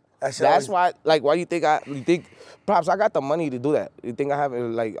 That's why. Like, why you think perhaps I got the money to do that? You think I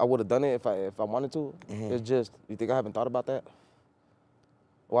haven't? Like, I would have done it if I wanted to. It's just you think I haven't thought about that?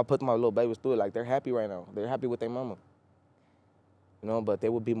 Or I put my little babies through it. Like they're happy right now. They're happy with their mama. You know, but they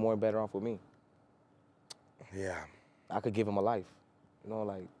would be more better off with me. Yeah. I could give him a life. You know,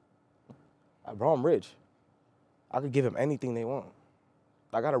 like, bro, I'm rich. I could give him anything they want.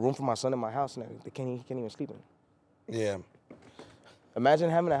 I got a room for my son in my house and he can't even sleep in. Yeah. Imagine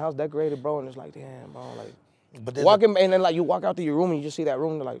having a house decorated, bro, and it's like, damn, bro, like, but and then like you walk out to your room and you just see that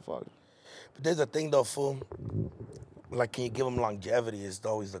room, you're like, fuck. But there's a thing though, fool. Like, can you give them longevity is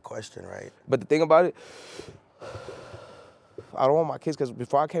always the question, right? But the thing about it, I don't want my kids, because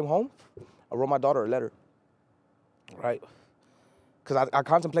before I came home, I wrote my daughter a letter, right? Because I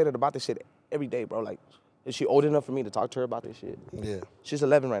contemplated about this shit every day, bro. Like, is she old enough for me to talk to her about this shit? Yeah. She's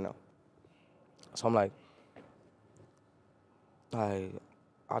 11 right now. So I'm like, I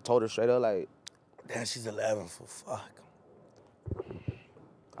told her straight up, like, damn, she's 11, for fuck.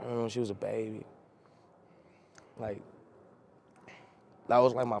 I remember when she was a baby. Like, that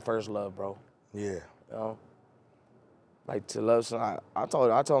was like my first love, bro. Yeah. You know? Like, to love, so I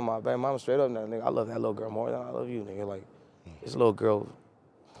told my baby mama straight up, nigga, I love that little girl more than I love you, nigga. Like, this little girl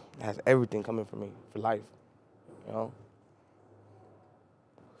has everything coming for me, for life, you know?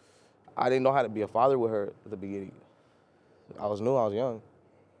 I didn't know how to be a father with her at the beginning. I was new, I was young.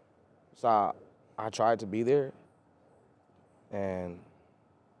 So I tried to be there. And,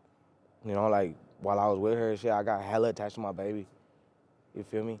 you know, like, while I was with her and shit, I got hella attached to my baby. You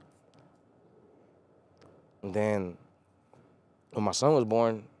feel me? And then, when my son was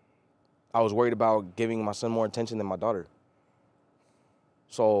born, I was worried about giving my son more attention than my daughter.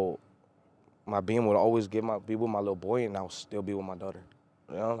 So, my being would always be with my little boy, and I would still be with my daughter.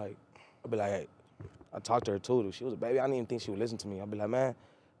 You know, like, I'd be like, hey, I talked to her too. She was a baby. I didn't even think she would listen to me. I'd be like, man,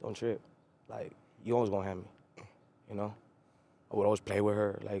 don't trip. Like, you always gonna have me. You know? I would always play with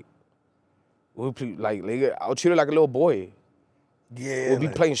her. Like, we would play, like I would treat her like a little boy. Yeah. We'd be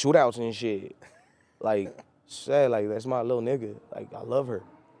playing shootouts and shit. Like, sad, like, that's my little nigga. Like, I love her.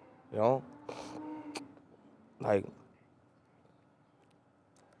 You know? Like,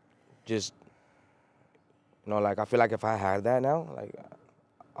 just, you know, like, I feel like if I had that now, like,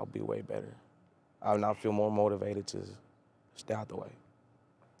 I'll be way better. I'll now feel more motivated to stay out the way.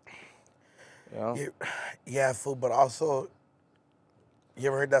 You know? Yeah, fool, but also, you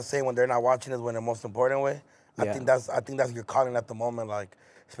ever heard that saying, when they're not watching is when the most important way? Yeah. I think that's your calling at the moment, like,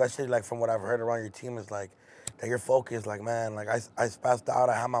 especially like from what I've heard around your team is like that you're focused, like, man, like I spazzed out,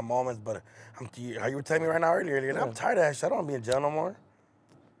 I have my moments, but how you were telling me right now earlier, I'm tired of that shit. I don't want to be in jail no more.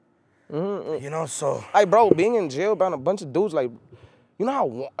 You know, so Hey, bro, being in jail about a bunch of dudes, like, you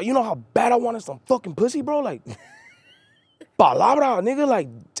know how bad I wanted some fucking pussy, bro? Like, palabra, nigga, like,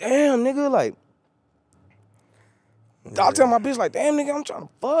 damn, nigga, like, yeah. I'll tell my bitch, like, damn, nigga, I'm trying to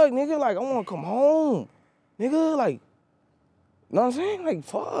fuck, nigga, like, I want to come home, nigga, like, you know what I'm saying? Like,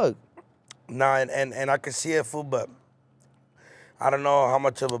 fuck. Nah, and I can see it, fool, but I don't know how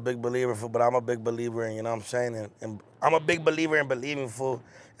much of a big believer, fool, but I'm a big believer in, you know what I'm saying? And I'm a big believer in believing, fool.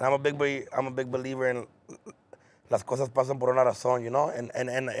 And I'm a big believer in las cosas pasan por una razón, you know? And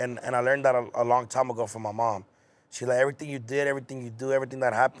I learned that a long time ago from my mom. She's like, everything you did, everything you do, everything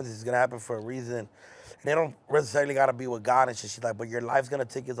that happens is going to happen for a reason. And they don't necessarily got to be with God and shit. She's like, but your life's going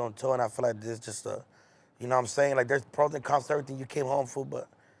to take its own toll. And I feel like this is just a, you know what I'm saying? Like, there's pros and cons to everything. You came home, fool, but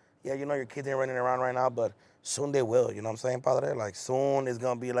yeah, you know your kids ain't running around right now, but soon they will, you know what I'm saying, Padre? Like, soon it's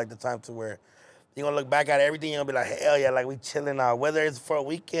going to be like the time to where you're going to look back at everything and you're going to be like, hell yeah, like we chilling now. Whether it's for a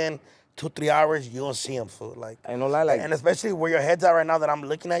weekend, 2-3 hours, you don't see them, fool. Like, ain't no lie, like, and especially where your head's at right now that I'm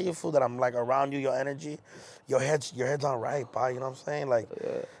looking at you, fool, that I'm like around you, your energy, your head's on right, pa. You know what I'm saying? Like,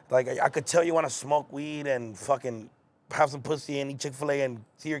 like I could tell you want to smoke weed and fucking have some pussy and eat Chick-fil-A and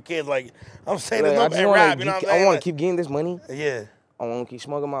see your kids. Like, I'm saying, like, there's no rap, you know what I'm saying? I want to keep getting this money. Yeah. I want to keep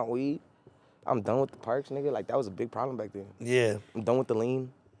smoking my weed. I'm done with the perks, nigga. Like, that was a big problem back then. Yeah. I'm done with the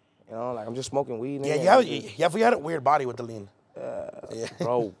lean. You know, like, I'm just smoking weed, nigga. Yeah, you had a weird body with the lean. Yeah.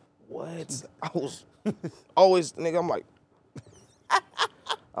 Bro, what? I was always, nigga, I'm like,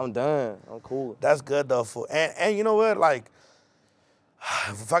 I'm done. I'm cool. That's good, though, fool. And you know what? Like,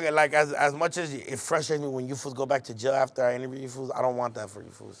 fucking, like, as much as it frustrates me when you fools go back to jail after I interview you fools, I don't want that for you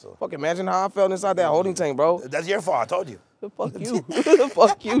fools, so. Fuck, imagine how I felt inside that holding tank, bro. That's your fault, I told you. Fuck you.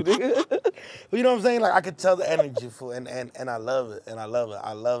 Fuck you, nigga. You know what I'm saying? Like, I could tell the energy, fool, and I love it, and I love it.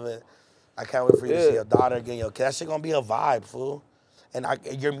 I love it. I can't wait for you to see your daughter again, yo. That shit gonna be a vibe, fool. And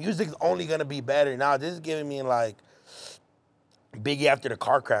your music's only gonna be better. Now, this is giving me, like, Biggie after the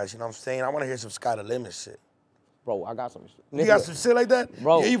car crash, you know what I'm saying? I wanna hear some Sky the Limit shit. Bro, I got some shit. You got some shit like that?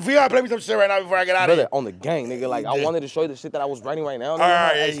 Bro. You gotta play me some shit right now before I get out of here. On the gang, nigga. Like, I wanted to show you the shit that I was writing right now. Nigga. All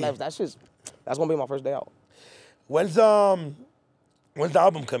right, That's gonna be my first day out. When's the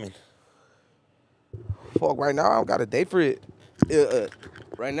album coming? Fuck, right now I don't got a date for it.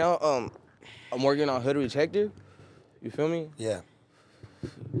 Right now, I'm working on Hood Rich Hector. You feel me? Yeah.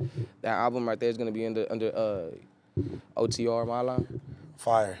 That album right there is gonna be under OTR my line.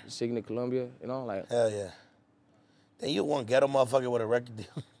 Fire. Signet Columbia, you know, like. Hell yeah. Then you want ghetto motherfucker with a record deal.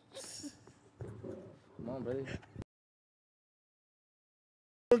 Come on, brother.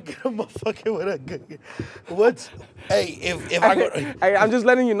 Get a motherfucker with a good. What's hey if I go? Hey, I'm just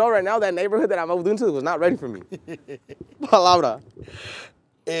letting you know right now that neighborhood that I moved into was not ready for me. Palabra.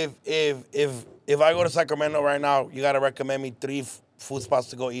 If I go to Sacramento right now, you gotta recommend me 3 food spots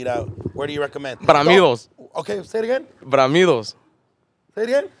to go eat out. Where do you recommend? Bramidos. Okay, say it again. Bramidos. Say it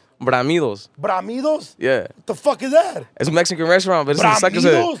again. Bramidos. Bramidos? Yeah. What the fuck is that? It's a Mexican restaurant, but it's in the Sucker's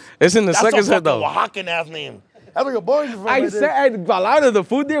Head. It's in the Sucker's Head, though. That's a fucking Oaxacan ass name. That's where your boys are from. I said, a lot of the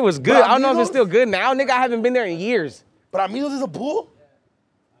food there was good. I don't know if it's still good now. Nigga, I haven't been there in years. Bramidos is a bull?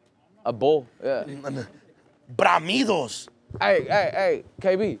 A bull, yeah. Bramidos. Hey,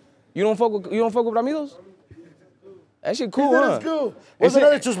 KB, you don't fuck with Bramidos? That shit cool, huh? That's cool. What's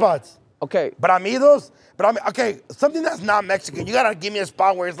another 2 spots? Okay. Bramidos? Okay, something that's not Mexican. You gotta give me a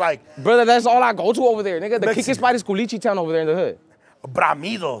spot where it's like... Brother, that's all I go to over there, nigga. The kicking spot is Culichi Town over there in the hood.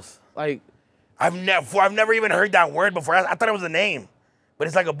 Bramidos. Like... I've never even heard that word before. I thought it was a name. But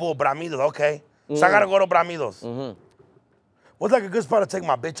it's like a bull. Bramidos, okay. So I gotta go to Bramidos. What's like a good spot to take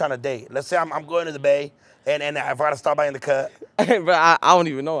my bitch on a date? Let's say I'm going to the Bay, and if I gotta stop by in the cut. Hey, bro, I don't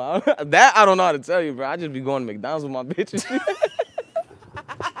even know. That I don't know how to tell you, bro. I just be going to McDonald's with my bitches.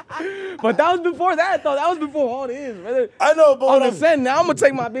 But that was before that, though. That was before all this, brother. I know, but on the set, now I'm gonna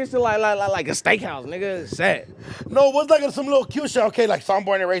take my bitch to like a steakhouse, nigga. Set. No, what's like some little cute shit? Okay, like so I'm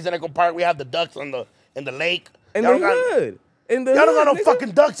born and raised in Echo Park. We have the ducks in the lake. In the hood. Y'all don't got no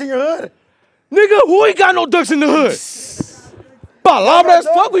fucking ducks in your hood. Nigga, who ain't got no ducks in the hood? Palabra as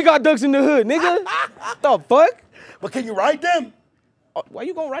fuck, we got ducks in the hood, nigga. The fuck? But can you ride them? Why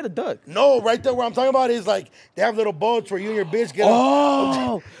you gonna ride a duck? No, right there where I'm talking about is like they have little boats where you and your bitch get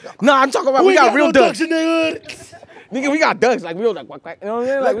on. Nah, I'm talking about we got real ducks in the hood. Nigga, we got ducks like real, like quack quack. You know what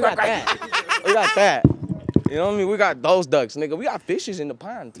I mean? Like we got that. We got that. You know what I mean? We got those ducks, nigga. We got fishes in the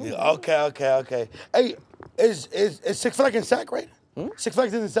pond too. Yeah, okay. Hey, is Six Flags in Sac, right? Six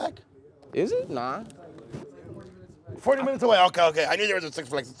Flags is in Sac? Is it? Nah. 40 minutes away. Okay. I knew there was a Six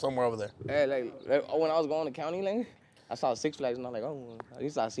Flags somewhere over there. Hey, like when I was going to county, like, I saw Six Flags and I'm like, oh, at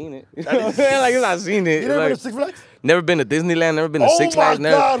least I seen it. You know what I'm saying? Like, at least I seen it. You never like, been to Six Flags? Never been to Disneyland, never been to Six Flags. Oh my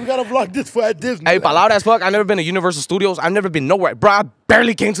God, we gotta vlog this for at Disney. Hey, loud as fuck, I never been to Universal Studios. I've never been nowhere. Bro, I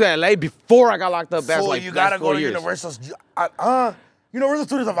barely came to LA before I got locked up. That's like, you gotta go to years. Universal. Universal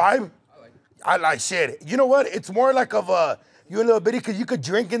Studios a vibe. I like shit. You know what? It's more like of a you a little bitty because you could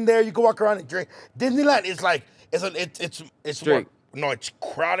drink in there. You could walk around and drink. Disneyland is like it's more, no, it's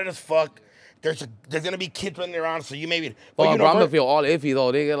crowded as fuck. There's gonna be kids running around, so you maybe. But bro, I'm gonna feel all iffy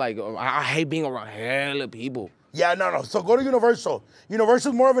though. Nigga, like I hate being around hella people. Yeah, no. So go to Universal.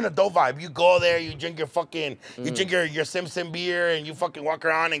 Universal's more of an adult vibe. You go there, you drink your fucking, you drink your Simpson beer, and you fucking walk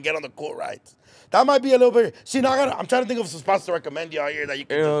around and get on the cool rides. That might be a little bit. See, now I'm trying to think of some spots to recommend y'all here that you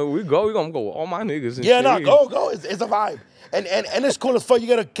can. Yeah, we gonna go with all my niggas. And yeah, shit. Go. It's a vibe, and it's cool as fuck. You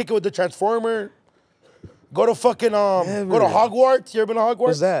gotta kick it with the Transformer. Go to fucking go to Hogwarts. You ever been to Hogwarts?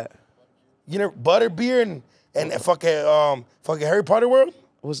 What's that? You know, butterbeer and fucking Harry Potter World.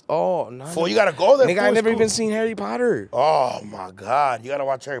 No. Fool, you gotta go there. Nigga, fool, I it's never cool. even seen Harry Potter. Oh my God, you gotta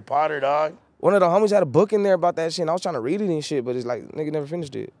watch Harry Potter, dog. One of the homies had a book in there about that shit, and I was trying to read it and shit, but it's like, nigga never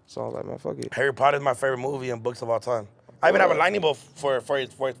finished it. So I was like, man, fuck it. Harry Potter is my favorite movie and books of all time. I even have a lightning bolt for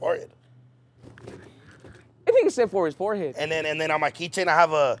his forehead. I think it said for his forehead. And then on my keychain I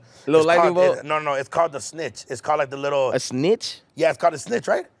have a little lightning bolt. No, it's called the snitch. It's called like the little. A snitch? Yeah, it's called a snitch,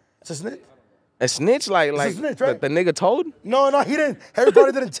 right? It's a snitch. A snitch, like a snitch, right? the nigga told? No, he didn't. Harry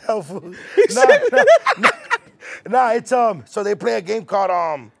Potter didn't tell fool. Nah, it's So they play a game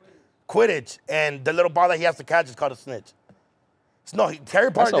called Quidditch, and the little ball that he has to catch is called a snitch. No,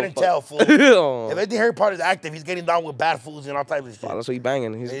 Harry Potter didn't tell, fool. If anything, Harry Potter's active. He's getting down with bad fools and all types of shit. Oh, that's what he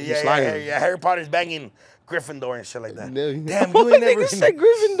banging. He's yeah, sliding. yeah, Harry Potter's banging Gryffindor and shit like that. Damn, you ain't never said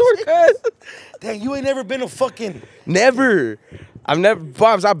Gryffindor, cuz. Damn, you ain't never been a fucking. Never. I've never,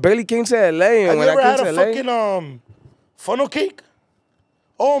 Bobs. I barely came to LA. And Have when you ever I had came a to LA, fucking funnel cake?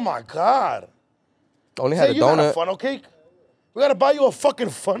 Oh my God. only had a You got a donut. funnel cake? We gotta buy you a fucking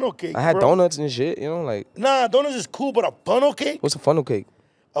funnel cake. I had bro. donuts and shit. You know, like Nah, donuts is cool, but a funnel cake? what's a funnel cake?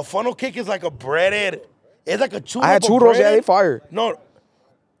 A funnel cake is like a breaded. It's like a churro. I had but churros. Yeah, breaded. they fire. No,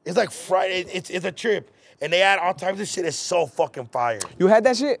 it's like fried. It's a trip, and they add all types of shit. It's so fucking fire. You had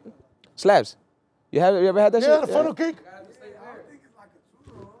that shit? Slabs. You ever had that shit? Yeah, the funnel cake.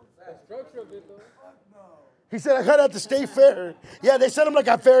 He said I got it at the state fair. Yeah, they sell them like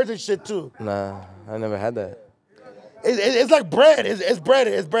at fairs and shit too. Nah, I never had that. It's like bread. It's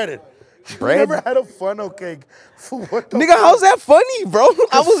breaded. It's breaded. Bread? You never had a funnel cake. Fool, what the Nigga, fuck? how's that funny, bro?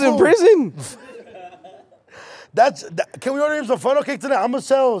 I was in prison. Can we order him some funnel cake tonight? I'm gonna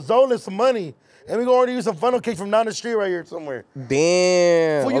sell Zola some money, and we gonna order you some funnel cake from down the street right here somewhere.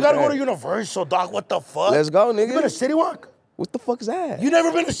 Damn. Fool, you gotta go to Universal, dog. What the fuck? Let's go, nigga. You been to City Walk? What the fuck is that? You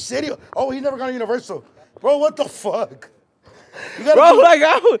never been to City? Oh, he's never gone to Universal, bro. What the fuck? You gotta Bro,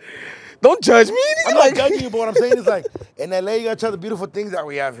 like, don't judge me. Nigga. I'm Like, not judging you, but what I'm saying is like, in LA, you gotta try the beautiful things that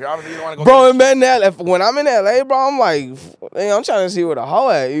we have here. Obviously, you don't wanna go. bro, man, when I'm in LA, bro, I'm like, I'm trying to see where the hoe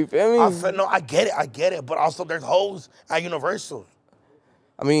at. You feel me? No, I get it. But also, there's hoes at Universal.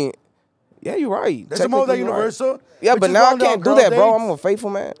 I mean, yeah, you're right. There's some hoes at Technically, you're right. Universal. Yeah, but you now I going down can't do girl that, bro. dates. I'm a faithful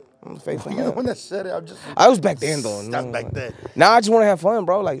man. I'm a faithful You're the man. one that said it. I was back then, though. That's back then. Now I just want to have fun,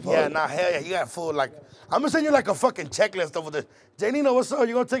 bro. Like, fuck. Yeah, nah, hell yeah, you got food. Like, I'm gonna send you like a fucking checklist over there. Janino, what's up?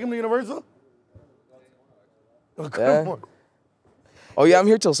 You gonna take him to Universal? Oh, come Yeah. on. Oh, yeah, I'm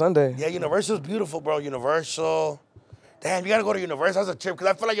here till Sunday. Yeah, Universal's beautiful, bro. Universal. Damn, you gotta go to Universal as a trip because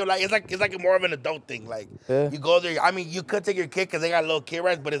I feel like it's like more of an adult thing. Like, Yeah. you go there. I mean, you could take your kid because they got little kid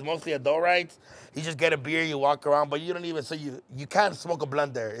rides, but it's mostly adult rides. You just get a beer, you walk around, but you don't even. So you can't smoke a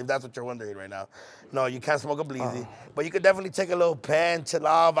blunt there if that's what you're wondering right now. No, you can't smoke a bleezy, but you could definitely take a little pen, chill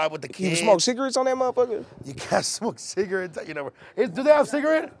out, vibe with the You kids. smoke cigarettes on that motherfucker? You can't smoke cigarettes. You know, do they have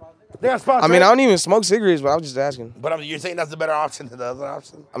cigarette? They got spots. I mean, right? I don't even smoke cigarettes, but I was just asking. But you're saying that's the better option than the other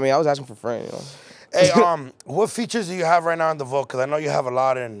option. I mean, I was asking for friends, you know. Hey, what features do you have right now in the Vogue? Because I know you have a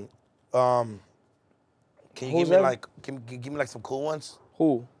lot. And can you Who's give me that? like give me like some cool ones?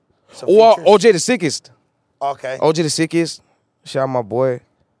 Who? Some Oh, features? OJ the Sickest. Okay. OJ the Sickest. Shout out my boy.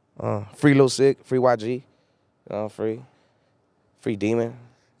 Free Lil Sick. Free YG. Free Demon.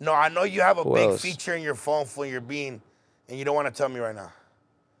 No, I know you have a Who big else? feature in your phone for your being, and you don't want to tell me right now.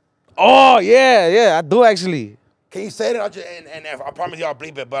 Oh, yeah, I do actually. Can you say that? And I promise you I'll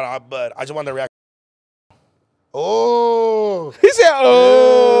bleep it, but I just want to react. Oh. He said,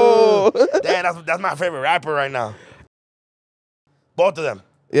 oh. Damn, that's my favorite rapper right now. Both of them.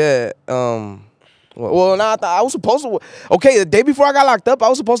 Yeah, well, nah, I was supposed to. Okay, the day before I got locked up, I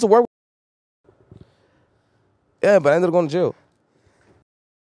was supposed to work. Yeah, but I ended up going to jail.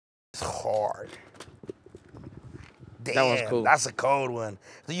 It's hard. Damn, That one's cool. That's a cold one.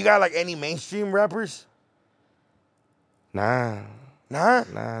 Do you got like any mainstream rappers? Nah. Nah? Is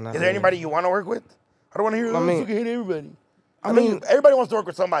Is there anybody you want to work with? I don't want to hear. I mean- fucking hate everybody. I mean- everybody wants to work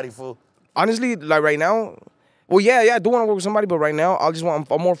with somebody, fool. Honestly, like right now, well, yeah, I do want to work with somebody, but right now, I'm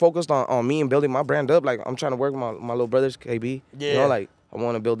more focused on me and building my brand up. Like, I'm trying to work with my little brothers, KB. You Yeah. know, like, I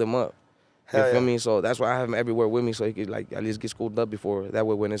want to build them up. You Hell feel yeah. me? So that's why I have him everywhere with me, so he could, like, at least get schooled up before. That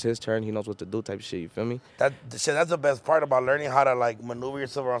way, when it's his turn, he knows what to do type of shit. You feel me? That's the best part about learning how to like maneuver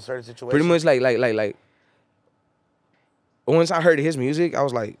yourself around certain situations. Pretty much like. Once I heard his music, I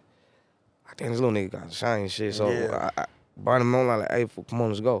was like, damn, this little nigga got shine and shit. So Yeah. I brought him on, like, hey, fool, come on,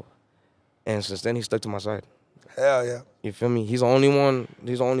 let's go. And since then, he stuck to my side. Hell yeah. You feel me? He's the only one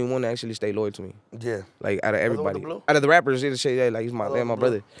that actually stayed loyal to me. Yeah. Like, out of everybody. blue? Out of the rappers, he's shit, yeah, like, he's my Hello, my blue.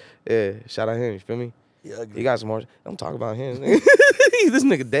 brother. Yeah, shout out him, you feel me? Yeah. He got some more. Don't talk about him. Nigga. This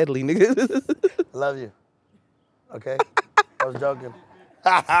nigga deadly, nigga. Love you. Okay. I was joking.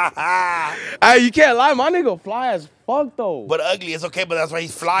 Hey, you can't lie, my nigga fly as fuck though. But ugly, it's okay, but that's why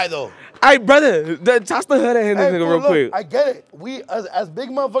he's fly though. Hey, brother, toss the hood at him, nigga, real quick. I get it. We, as big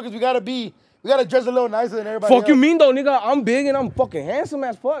motherfuckers, we gotta dress a little nicer than everybody else. Fuck you mean though, nigga? I'm big and I'm fucking handsome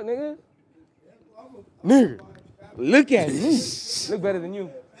as fuck, nigga. Nigga, look at me. Look better than you.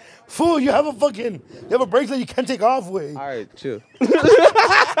 Fool, you have a bracelet you can't take off with. All right, chill. You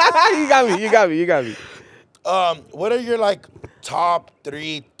got me. What are your like top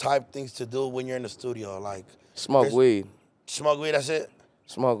 3 type things to do when you're in the studio? Like smoke weed. Smoke weed, that's it?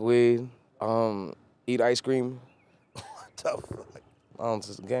 Smoke weed. Eat ice cream. What the fuck? It's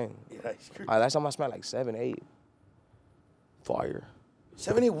just a game. Eat ice cream. Last time I smelled like 7, 8. Fire.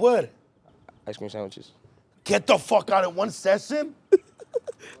 7, 8 what? Ice cream sandwiches. Get the fuck out of one session?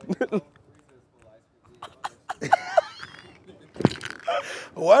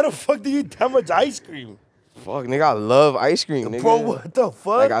 Why the fuck do you eat that much ice cream? Fuck, nigga, I love ice cream, nigga. Bro, what the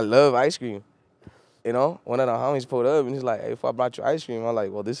fuck? Like, I love ice cream. You know, one of the homies pulled up and he's like, hey, if I brought you ice cream, I'm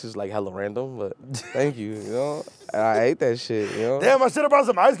like, well, this is like hella random, but thank you, you know? And I ate that shit, you know? Damn, I should have brought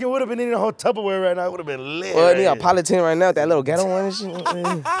some ice cream. Would have been eating a whole Tupperware right now. It would have been lit. Well, nigga, Politan right now, that little ghetto one and shit.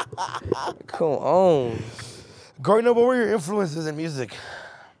 Come on. Growing up, what were your influences in music?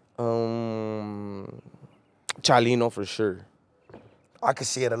 Chalino for sure. I could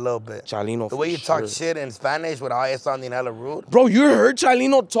see it a little bit. Chalino for sure. The way you talk shit in Spanish without it sounding hella rude. Bro, you heard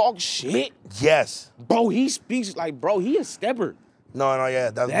Chalino talk shit? Yes. Bro, he speaks like, bro, he a stepper. No,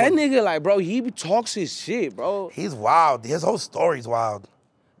 yeah. That nigga, like, bro, he talks his shit, bro. He's wild. His whole story's wild.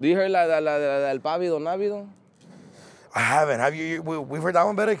 Do you heard la del pávido návido? I haven't. Have you? We've heard that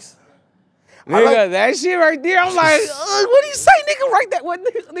one, Bedex? Nigga, that shit right there, I'm like, what do you say, nigga? Right that, what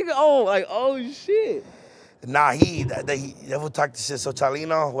nigga? Oh, like, oh shit. Nah, he never talked to shit. So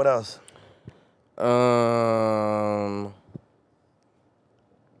Chalino, what else?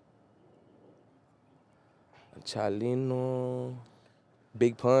 Chalino,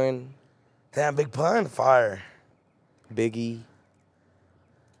 Big Pun. Damn, Big Pun, fire. Biggie.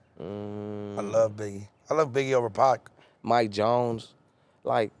 I love Biggie. I love Biggie over Pac. Mike Jones,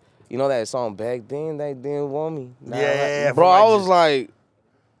 like, you know that song Back Then They Didn't Want Me. Nah, yeah. Bro, I was like.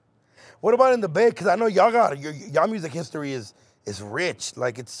 What about in the Bay? Because I know y'all got y'all music history is rich.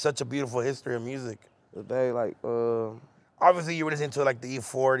 Like, it's such a beautiful history of music. The Bay, like, obviously you were listening to like the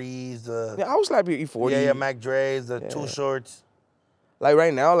E40s. Yeah, I was like E40. Yeah, Mac Dre's, the Too Shorts. Like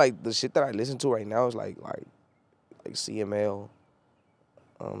right now, like the shit that I listen to right now is like CML,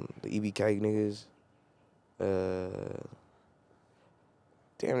 the EBK niggas.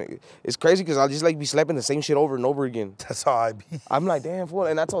 Damn, it's crazy because I just like be slapping the same shit over and over again. That's how I be. I'm like, damn, fool.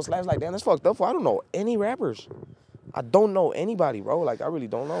 And I told Slaps, like, damn, that's fucked up, fool. I don't know any rappers. I don't know anybody, bro. Like, I really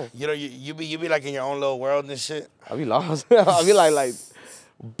don't know. You know, you be like in your own little world and shit. I be lost. I be like,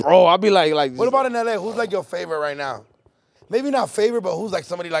 bro, I be like. What about in LA? Who's like your favorite right now? Maybe not favorite, but who's like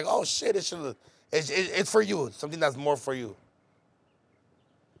somebody like, oh shit, it's for you. It's something that's more for you.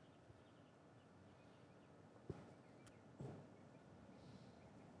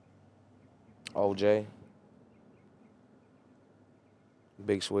 OJ.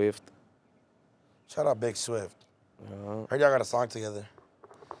 Big Swift. Shout out Big Swift. Heard y'all got a song together.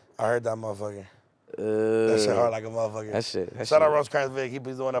 I heard that motherfucker. That shit hard like a motherfucker. That shit. Shout out Rosecrans Vic.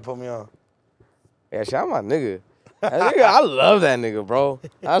 He's the one that put me on. Yeah, shout out my nigga. That nigga, I love that nigga, bro.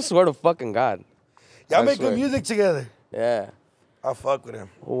 I swear to fucking God. Y'all make good music together. Yeah. I fuck with him.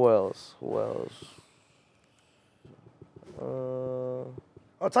 Who else?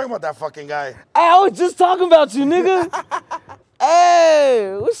 I'm talking about that fucking guy. I was just talking about you, nigga.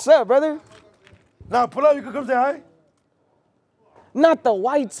 Hey, what's up, brother? Nah, pull up. You can come say hi. Not the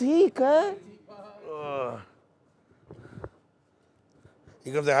white tee, cuz.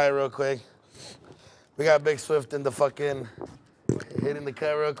 You come say hi real quick. We got Big Swift in the fucking hitting the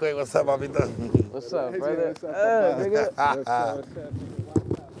cut real quick. What's up, Papito? What's up, brother? Nigga.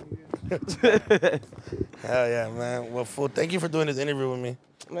 Hell yeah, man. Well, fool, thank you for doing this interview with me.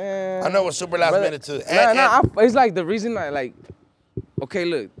 Man. I know it was super last minute, too. It's like the reason I like, okay,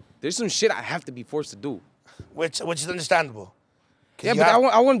 look, there's some shit I have to be forced to do. Which is understandable. Yeah, but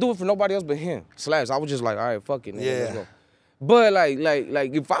I want to do it for nobody else but him. Slash, I was just like, all right, fuck it. Yeah. Let's go. But like,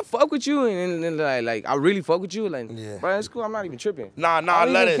 if I fuck with you and like I really fuck with you, like, bro, it's cool. I'm not even tripping. Nah, I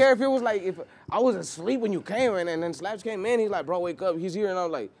don't even care if it was like if I was asleep when you came and then Slaps came in. He's like, bro, wake up. He's here, and I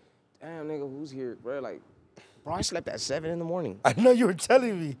was like, damn, nigga, who's here, bro? Like, bro, I slept at 7 in the morning. I know you were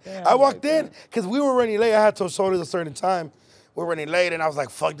telling me. Yeah, I walked in because we were running late. I had to show at a certain time. We were running late, and I was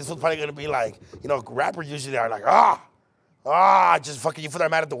like, fuck, this was probably gonna be like, you know, rappers usually are like, just fucking, you feel like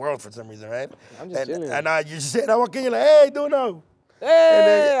I'm mad at the world for some reason, right? I'm just chilling. And you just said, I walk in, you're like, hey, Duno.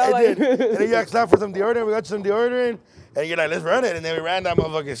 Hey, and then you asked out for some deodorant. We got you some deodorant, and you're like, let's run it. And then we ran that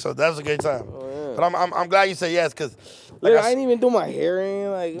motherfucker. So that was a good time. Oh, yeah. But I'm glad you said yes, cause like, I didn't even do my hair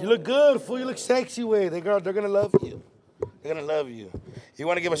in. Like, you look good, fool. You look sexy, way. They're gonna love you. They're gonna love you. If you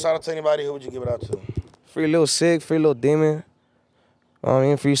want to give a shout out to anybody, who would you give it out to? Free Lil Sick, free Lil Demon. I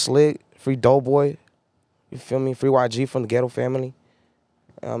mean, free Slick, free Doughboy. You feel me? Free YG from the Ghetto family.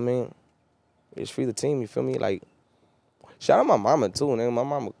 I mean, it's free the team. You feel me? Like, shout out my mama too, nigga. My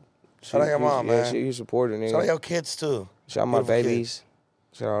mama. Shout out your mom, man. She supported, nigga. Shout out your kids too. Shout out my babies.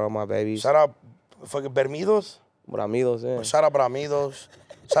 Shout out all my babies. Shout out fucking Bermidos. Bramidos, yeah. Shout out Bramidos.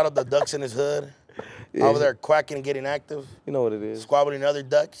 Shout out the ducks in his hood. Yeah. Over there quacking and getting active. You know what it is. Squabbling other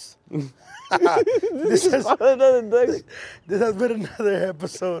ducks. This has been another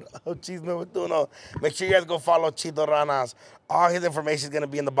episode of Chisme with Duno. Make sure you guys go follow Chito Ranas. All his information is going to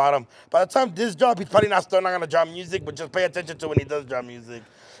be in the bottom. By the time this drop, he's probably not still not going to drop music, but just pay attention to when he does drop music.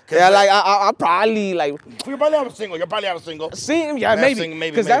 Yeah, like, I probably, like... You probably have a single. You'll probably have a single. Yeah, maybe.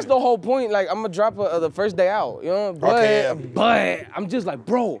 Because that's the whole point. Like, I'm going to drop the first day out, you know? But, okay, yeah. But I'm just like,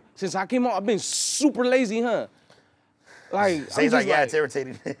 bro, since I came out, I've been super lazy, huh? Like, He's like, yeah, it's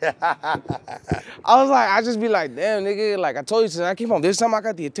irritating. I was like, I just be like, damn, nigga. Like, I told you, since I came home, this time I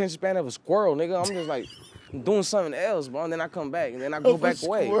got the attention span of a squirrel, nigga. I'm just like doing something else, bro. And then I come back, and then I go back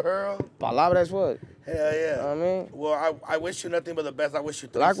away. Palabra, that's what. Hell yeah. You know what I mean? Well, I wish you nothing but the best. I wish you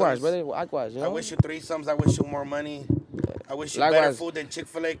threesomes. Likewise, brother. Likewise, you know? I wish you threesomes. I wish you more money. I wish you better food than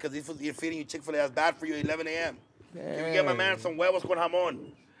Chick-fil-A, because you're feeding you Chick-fil-A. That's bad for you at 11 a.m. Can you get my man some huevos con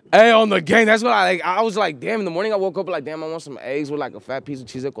jamón? Hey, on the game, that's what I was like, damn, in the morning I woke up like, damn, I want some eggs with like a fat piece of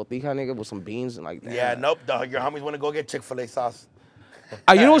cheese de cotija, nigga, with some beans and like that. Yeah, nope, dog. Your homies want to go get Chick-fil-A sauce.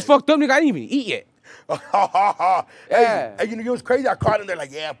 You know what's fucked up, nigga? I didn't even eat yet. Hey, you know what's crazy? I caught him there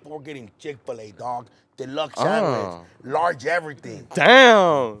like, yeah, we're getting Chick-fil-A, dog. Deluxe sandwich. Large everything.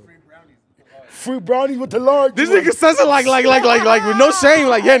 Damn. Free brownies with the large. This nigga says it like with no shame,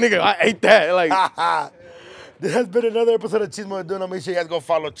 like, yeah, nigga, I ate that. Like. This has been another episode of Chisme with Duno. Make sure you guys go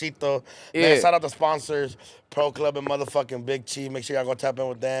follow Chito. Yeah. Man, shout out the sponsors, PROCLUB and motherfucking Big Chi. Make sure y'all go tap in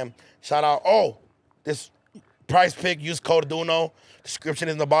with them. Shout out, this price pick, use code Duno. Description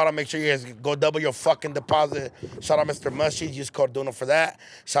is in the bottom. Make sure you guys go double your fucking deposit. Shout out Mr. Mushy, use code Duno for that.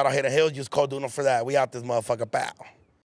 Shout out Hidden Hills, use code Duno for that. We out this motherfucker, pal.